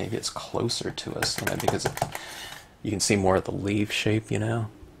 but maybe it's closer to us, because you can see more of the leaf shape,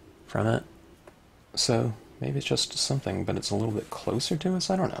 from it. So maybe it's just something, but it's a little bit closer to us.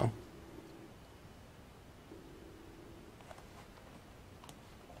 I don't know.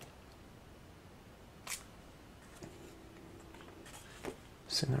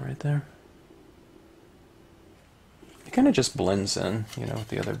 See that right there? It kind of just blends in, with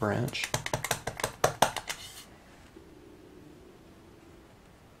the other branch.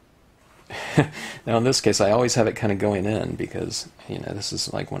 Now in this case, I always have it kind of going in, because, this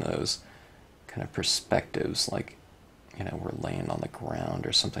is like one of those kind of perspectives, like, we're laying on the ground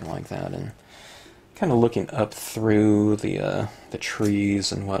or something like that, and kind of looking up through the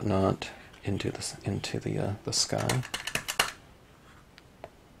trees and whatnot into the sky.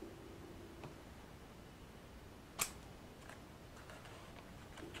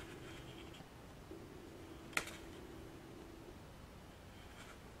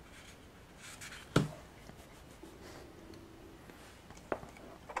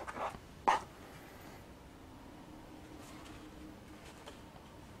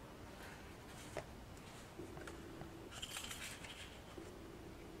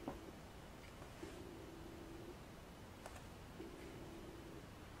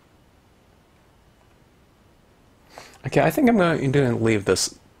 Okay, I think I'm going to leave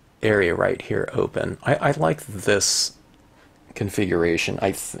this area right here open. I like this configuration.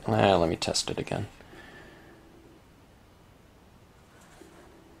 Let me test it again.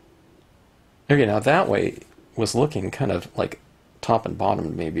 Okay, now that way was looking kind of like top and bottom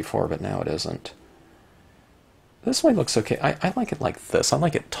to me before, but now it isn't. This way looks okay. I like it like this. I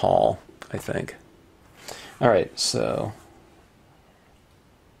like it tall, I think. Alright, so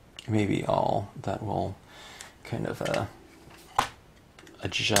maybe that will kind of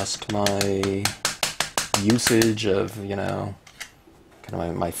adjust my usage of, you know, kind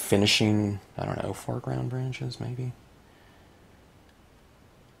of my finishing, I don't know, foreground branches maybe.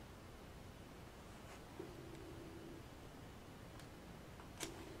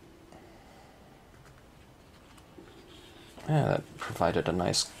 Yeah, that provided a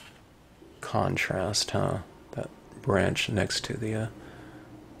nice contrast, huh? That branch next to the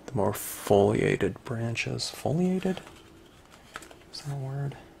more foliated branches. Foliated? Is that a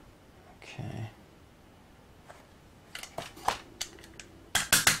word? Okay.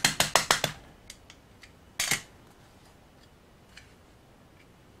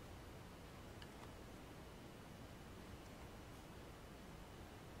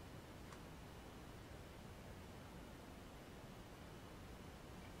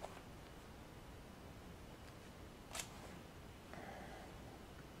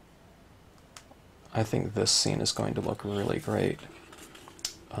 I think this scene is going to look really great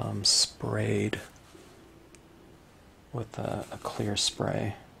sprayed with a clear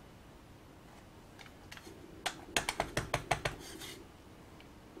spray.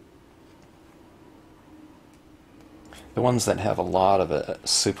 The ones that have a lot of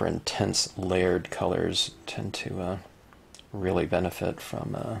super intense layered colors tend to really benefit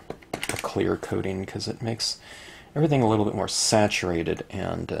from a clear coating because it makes everything a little bit more saturated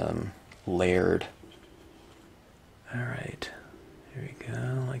and layered. Alright, here we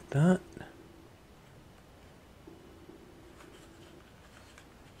go, like that.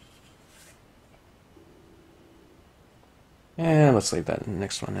 And let's leave that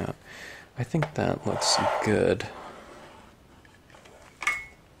next one out. I think that looks good.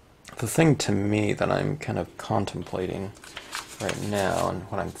 The thing to me that I'm kind of contemplating right now and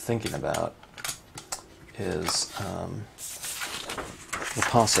what I'm thinking about is the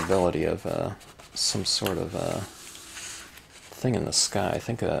possibility of some sort of thing in the sky. I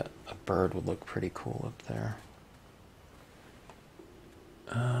think a bird would look pretty cool up there.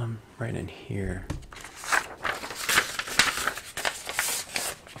 Right in here.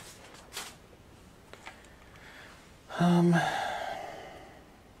 I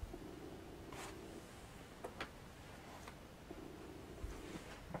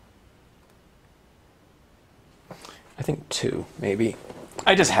think two, maybe.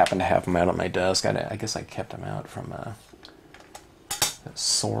 I just happen to have them out on my desk. I guess I kept them out from that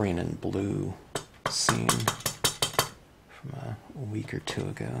Soaring in Blue scene from a week or two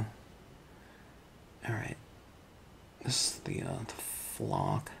ago. Alright. This is the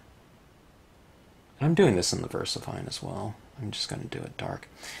flock. And I'm doing this in the VersaFine as well. I'm just going to do it dark.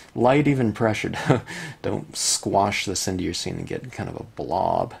 Light, even pressure. Don't squash this into your scene and get kind of a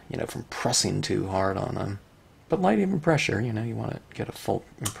blob, you know, from pressing too hard on them. But light, even pressure, you know, you want to get a full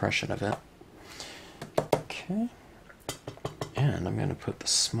impression of it. Okay. And I'm going to put the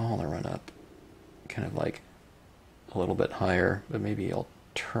smaller one up, kind of like a little bit higher, but maybe I'll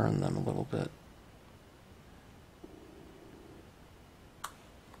turn them a little bit.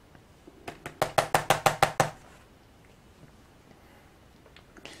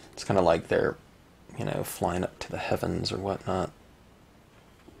 It's kind of like they're, you know, flying up to the heavens or whatnot.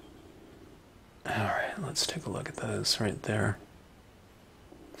 Alright, let's take a look at those right there.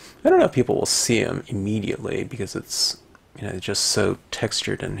 I don't know if people will see them immediately because it's, you know, just so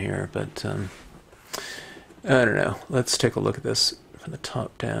textured in here, but I don't know. Let's take a look at this from the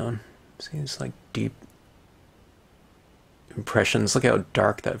top down. See, it's like deep impressions. Look how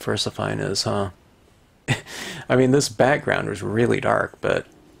dark that VersaFine is, huh? I mean, this background was really dark, but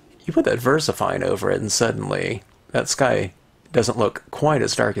you put that VersaFine over it and suddenly that sky doesn't look quite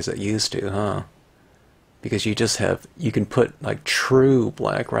as dark as it used to, huh? Because you just have, you can put like true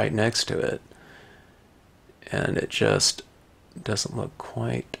black right next to it, and it just doesn't look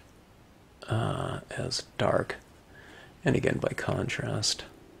quite as dark. And again, by contrast.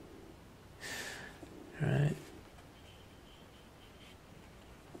 Alright.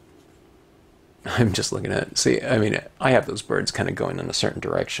 I'm just looking at, see, I mean, I have those birds kind of going in a certain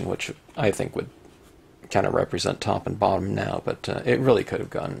direction, which I think would kind of represent top and bottom now, but it really could have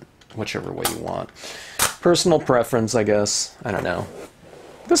gone whichever way you want. Personal preference, I guess. I don't know.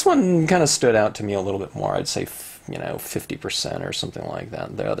 This one kind of stood out to me a little bit more. I'd say, you know, 50% or something like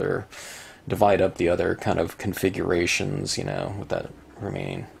that. The other, divide up the other kind of configurations, you know, with that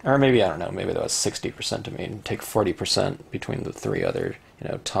remaining, or maybe, I don't know, maybe that was 60% to me, and take 40% between the three other, you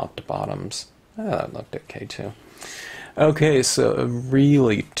know, top to bottoms. That looked okay too. Okay, so a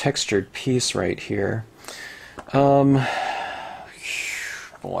really textured piece right here. Boy.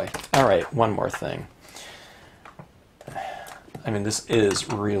 All right, one more thing. I mean, this is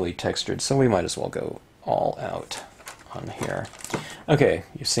really textured, so we might as well go all out on here. Okay,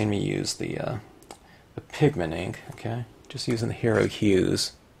 you've seen me use the pigment ink, okay? Just using the Hero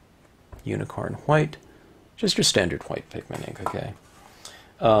Hues Unicorn White, just your standard white pigment ink, okay?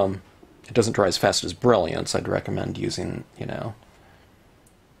 It doesn't dry as fast as Brilliance. I'd recommend using, you know,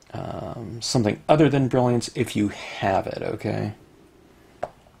 something other than Brilliance if you have it, okay?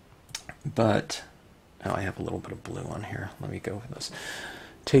 But, oh, I have a little bit of blue on here. Let me go with this.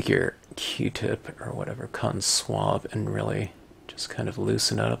 Take your Q-tip or whatever, cotton swab, and really just kind of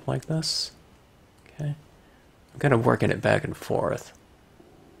loosen it up like this. Okay? I'm kind of working it back and forth.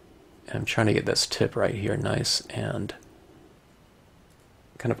 And I'm trying to get this tip right here nice and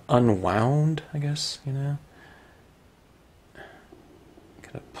kind of unwound, I guess, you know?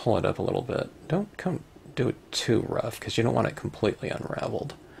 Kind of pull it up a little bit. Don't do it too rough, because you don't want it completely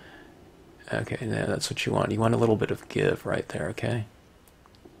unraveled. Okay, now that's what you want. You want a little bit of give right there, okay?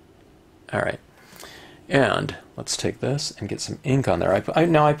 Alright. And let's take this and get some ink on there.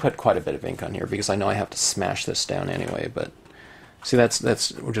 Now I put quite a bit of ink on here because I know I have to smash this down anyway, but see,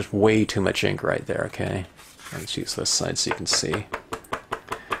 that's just way too much ink right there, okay? Let's use this side so you can see.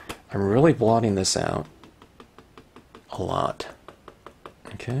 I'm really blotting this out a lot,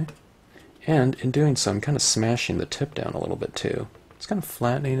 okay? And in doing so, I'm kind of smashing the tip down a little bit too. It's kind of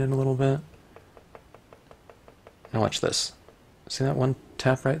flattening it a little bit. Now watch this. See that one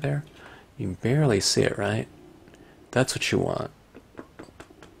tap right there? You can barely see it, right? That's what you want.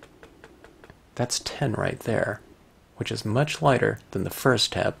 That's 10 right there, which is much lighter than the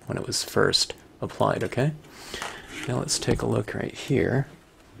first tap when it was first applied, okay? Now let's take a look right here.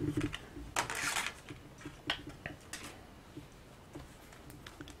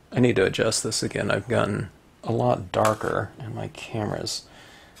 I need to adjust this again. I've gotten a lot darker, and my camera's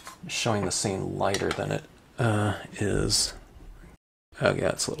showing the scene lighter than it is. Oh yeah,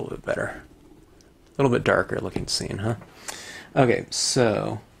 it's a little bit better. A little bit darker looking scene, huh? Okay,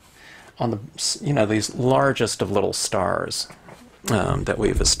 so on the, you know, these largest of little stars that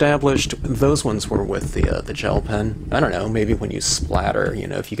we've established, those ones were with the gel pen. I don't know, maybe when you splatter, you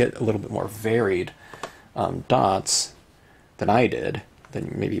know, if you get a little bit more varied dots than I did,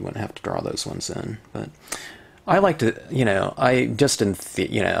 then maybe you wouldn't have to draw those ones in. But I like to, you know, I just in,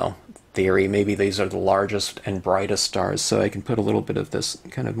 you know, theory, maybe these are the largest and brightest stars, so I can put a little bit of this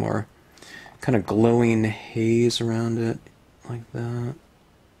kind of more, kind of glowing haze around it, like that.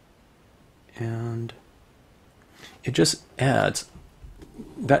 And it just adds,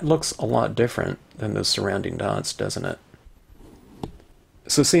 that looks a lot different than the surrounding dots, doesn't it?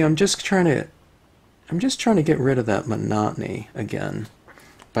 So see, I'm just trying to get rid of that monotony again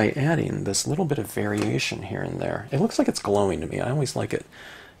by adding this little bit of variation here and there. It looks like it's glowing to me. I always like it,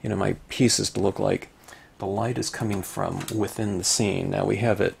 you know, my pieces to look like the light is coming from within the scene. Now we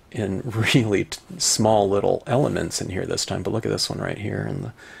have it in really small little elements in here this time, but look at this one right here in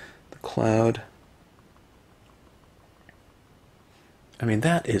the cloud. I mean,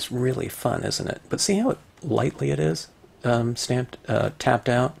 that is really fun, isn't it? But see how lightly it is tapped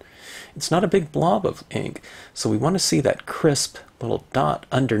out? It's not a big blob of ink, so we want to see that crisp little dot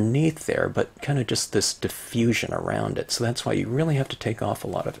underneath there, but kind of just this diffusion around it. So that's why you really have to take off a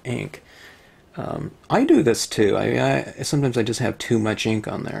lot of ink. I do this too. Sometimes I just have too much ink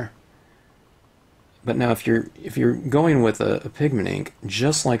on there. But now if you're going with a pigment ink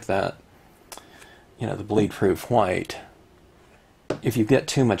just like that, you know, the bleed proof white, if you get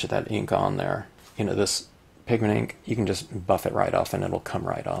too much of that ink on there, you know, this pigment ink, you can just buff it right off and it'll come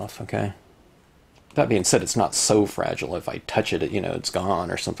right off, okay? That being said, it's not so fragile. If I touch it, you know, it's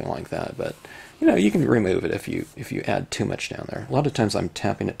gone or something like that. But, you know, you can remove it if you add too much down there. A lot of times I'm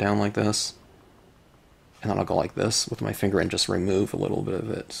tapping it down like this, and then I'll go like this with my finger and just remove a little bit of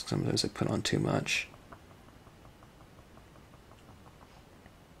it. Sometimes I put on too much.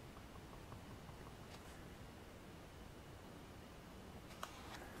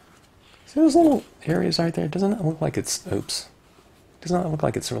 See those little areas right there? Doesn't that look like it's, oops. Doesn't that look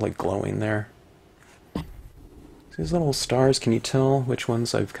like it's really glowing there? See these little stars, can you tell which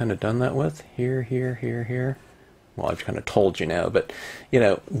ones I've kind of done that with? Here, here, here, here. Well, I've kind of told you now, but, you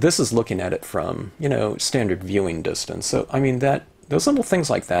know, this is looking at it from, you know, standard viewing distance. So, I mean, that those little things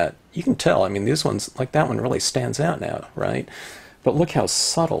like that, you can tell. I mean, these ones, like that one really stands out now, right? But look how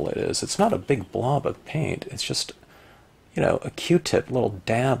subtle it is. It's not a big blob of paint. It's just, you know, a Q-tip little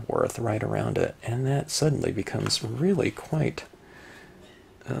dab worth right around it. And that suddenly becomes really quite...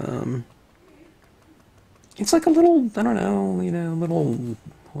 it's like a little, I don't know, you know, little,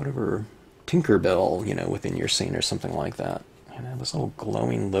 whatever, Tinkerbell, you know, within your scene or something like that. You know, this little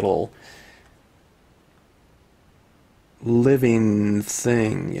glowing little living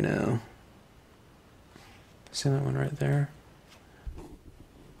thing, you know. See that one right there?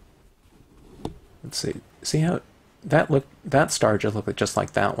 Let's see. See how that star just looked just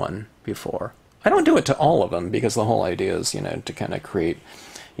like that one before. I don't do it to all of them because the whole idea is, you know, to kind of create,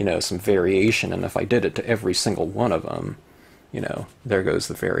 you know, some variation. And if I did it to every single one of them, you know, there goes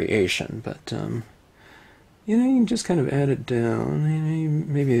the variation. But, you know, you can just kind of add it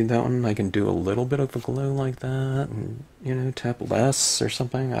down. Maybe that one I can do a little bit of a glow like that and, you know, tap less or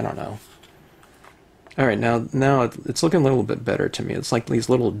something. I don't know. All right, now it's looking a little bit better to me. It's like these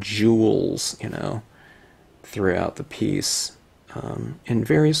little jewels, you know, throughout the piece, in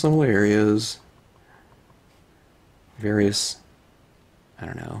various little areas, various, I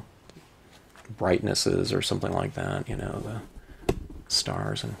don't know, brightnesses or something like that, you know, the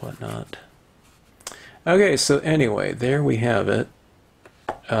stars and whatnot. Okay, so anyway, there we have it.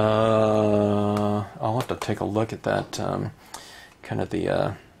 I'll have to take a look at that, kind of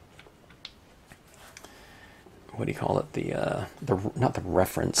the, what do you call it? The not the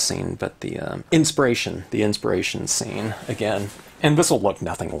reference scene, but the inspiration scene again. And this will look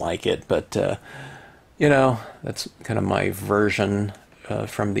nothing like it, but you know, that's kind of my version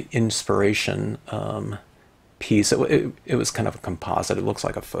from the inspiration piece. It was kind of a composite. It looks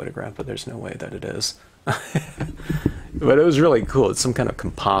like a photograph, but there's no way that it is. But it was really cool. It's some kind of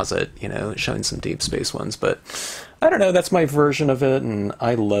composite, you know, showing some deep space ones. But I don't know, that's my version of it, and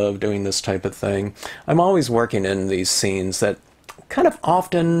I love doing this type of thing. I'm always working in these scenes that kind of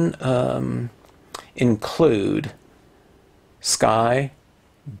often include sky,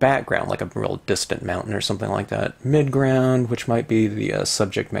 background, like a real distant mountain or something like that, midground, which might be the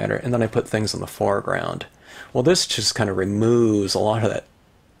subject matter, and then I put things in the foreground. Well, this just kind of removes a lot of that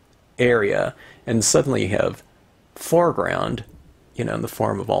area, and suddenly you have foreground, you know, in the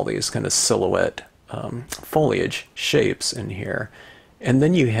form of all these kind of silhouette foliage shapes in here. And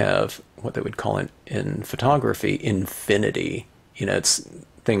then you have what they would call in photography infinity. You know, it's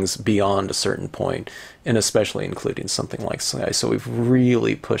things beyond a certain point, and especially including something like sky. So we've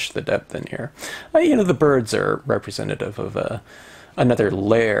really pushed the depth in here. You know, the birds are representative of another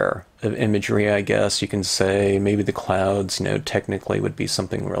layer of imagery, I guess you can say. Maybe the clouds, you know, technically would be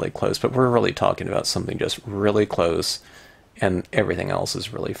something really close, but we're really talking about something just really close, and everything else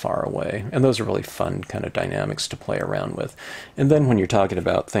is really far away. And those are really fun kind of dynamics to play around with. And then when you're talking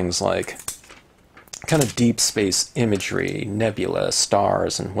about things like kind of deep space imagery, nebula,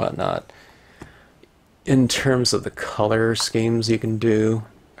 stars, and whatnot, in terms of the color schemes you can do,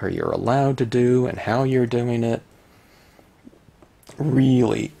 or you're allowed to do, and how you're doing it,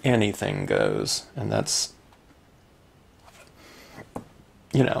 really anything goes. And that's,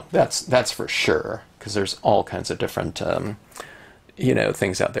 you know, that's for sure, because there's all kinds of different you know,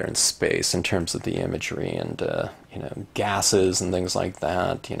 things out there in space in terms of the imagery, and you know, gases and things like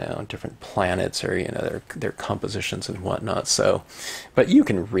that, you know, different planets, or, you know, their compositions and whatnot. So, but you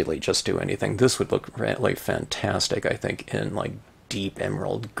can really just do anything. This would look really fantastic, I think, in like deep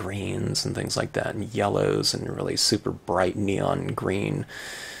emerald greens and things like that, and yellows, and really super bright neon green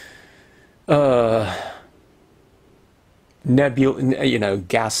nebula, you know,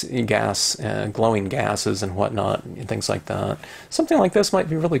 gas, glowing gases and whatnot, and things like that. Something like this might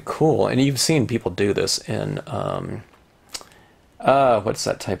be really cool. And you've seen people do this in what's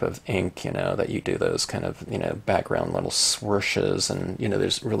that type of ink, you know, that you do those kind of, you know, background little swooshes, and, you know,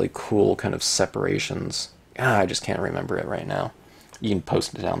 there's really cool kind of separations. I just can't remember it right now. You can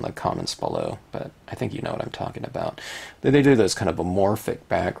post it down in the comments below, but I think you know what I'm talking about. They do those kind of amorphic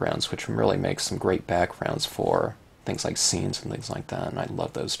backgrounds, which really makes some great backgrounds for things like scenes and things like that, and I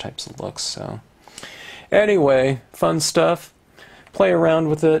love those types of looks. So anyway, fun stuff. Play around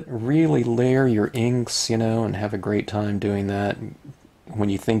with it, really layer your inks, you know, and have a great time doing that. When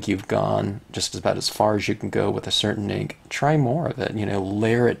you think you've gone just about as far as you can go with a certain ink, try more of it, you know,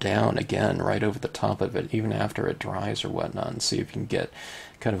 layer it down again right over the top of it, even after it dries or whatnot, and see if you can get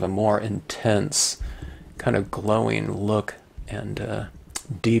kind of a more intense, kind of glowing look and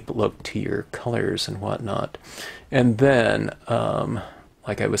deep look to your colors and whatnot. And then,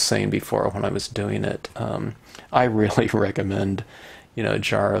 like I was saying before when I was doing it, I really recommend, you know, a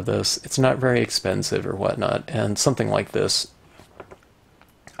jar of this. It's not very expensive or whatnot, and something like this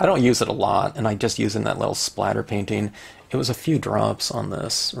I don't use it a lot, and I just use it in that little splatter painting. It was a few drops on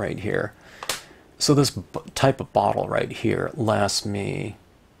this right here. So this type of bottle right here lasts me,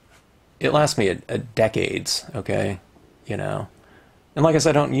 it lasts me a decades, okay? You know? And like I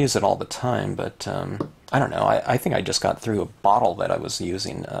said, I don't use it all the time, but I don't know. I think I just got through a bottle that I was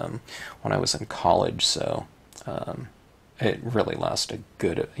using when I was in college, so it really lasts a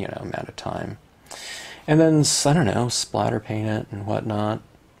good, you know, amount of time. And then, I don't know, splatter paint it and whatnot.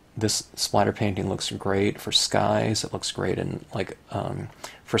 This splatter painting looks great for skies. It looks great in, like,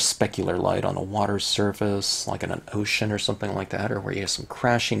 for specular light on a water surface, like in an ocean or something like that, or where you have some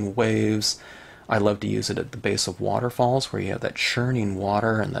crashing waves. I love to use it at the base of waterfalls where you have that churning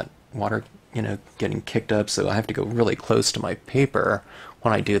water and that water, you know, getting kicked up. So I have to go really close to my paper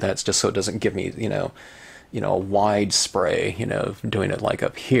when I do that. It's just so it doesn't give me, a wide spray, doing it like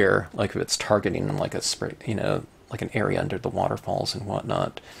up here, like if it's targeting like a spray, like an area under the waterfalls and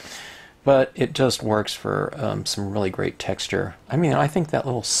whatnot. But it just works for some really great texture. I mean, I think that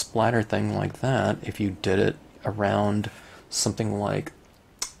little splatter thing like that, if you did it around something like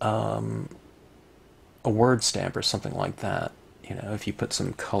a word stamp or something like that, if you put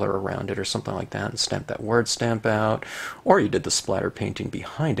some color around it or something like that and stamp that word stamp out, or you did the splatter painting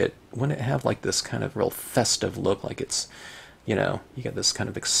behind it, wouldn't it have like this kind of real festive look, like it's, you got this kind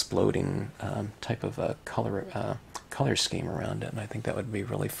of exploding type of color scheme around it, and I think that would be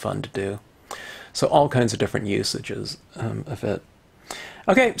really fun to do. So all kinds of different usages of it.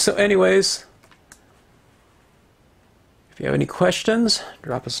 Okay, so anyways, if you have any questions,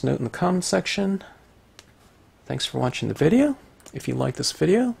 drop us a note in the comment section. Thanks for watching the video. If you like this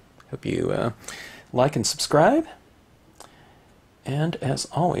video, hope you like and subscribe. And as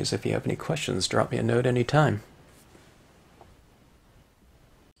always, if you have any questions, drop me a note anytime.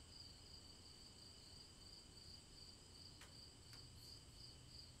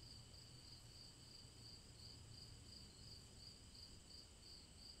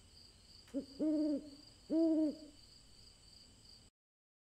 Mm-hmm.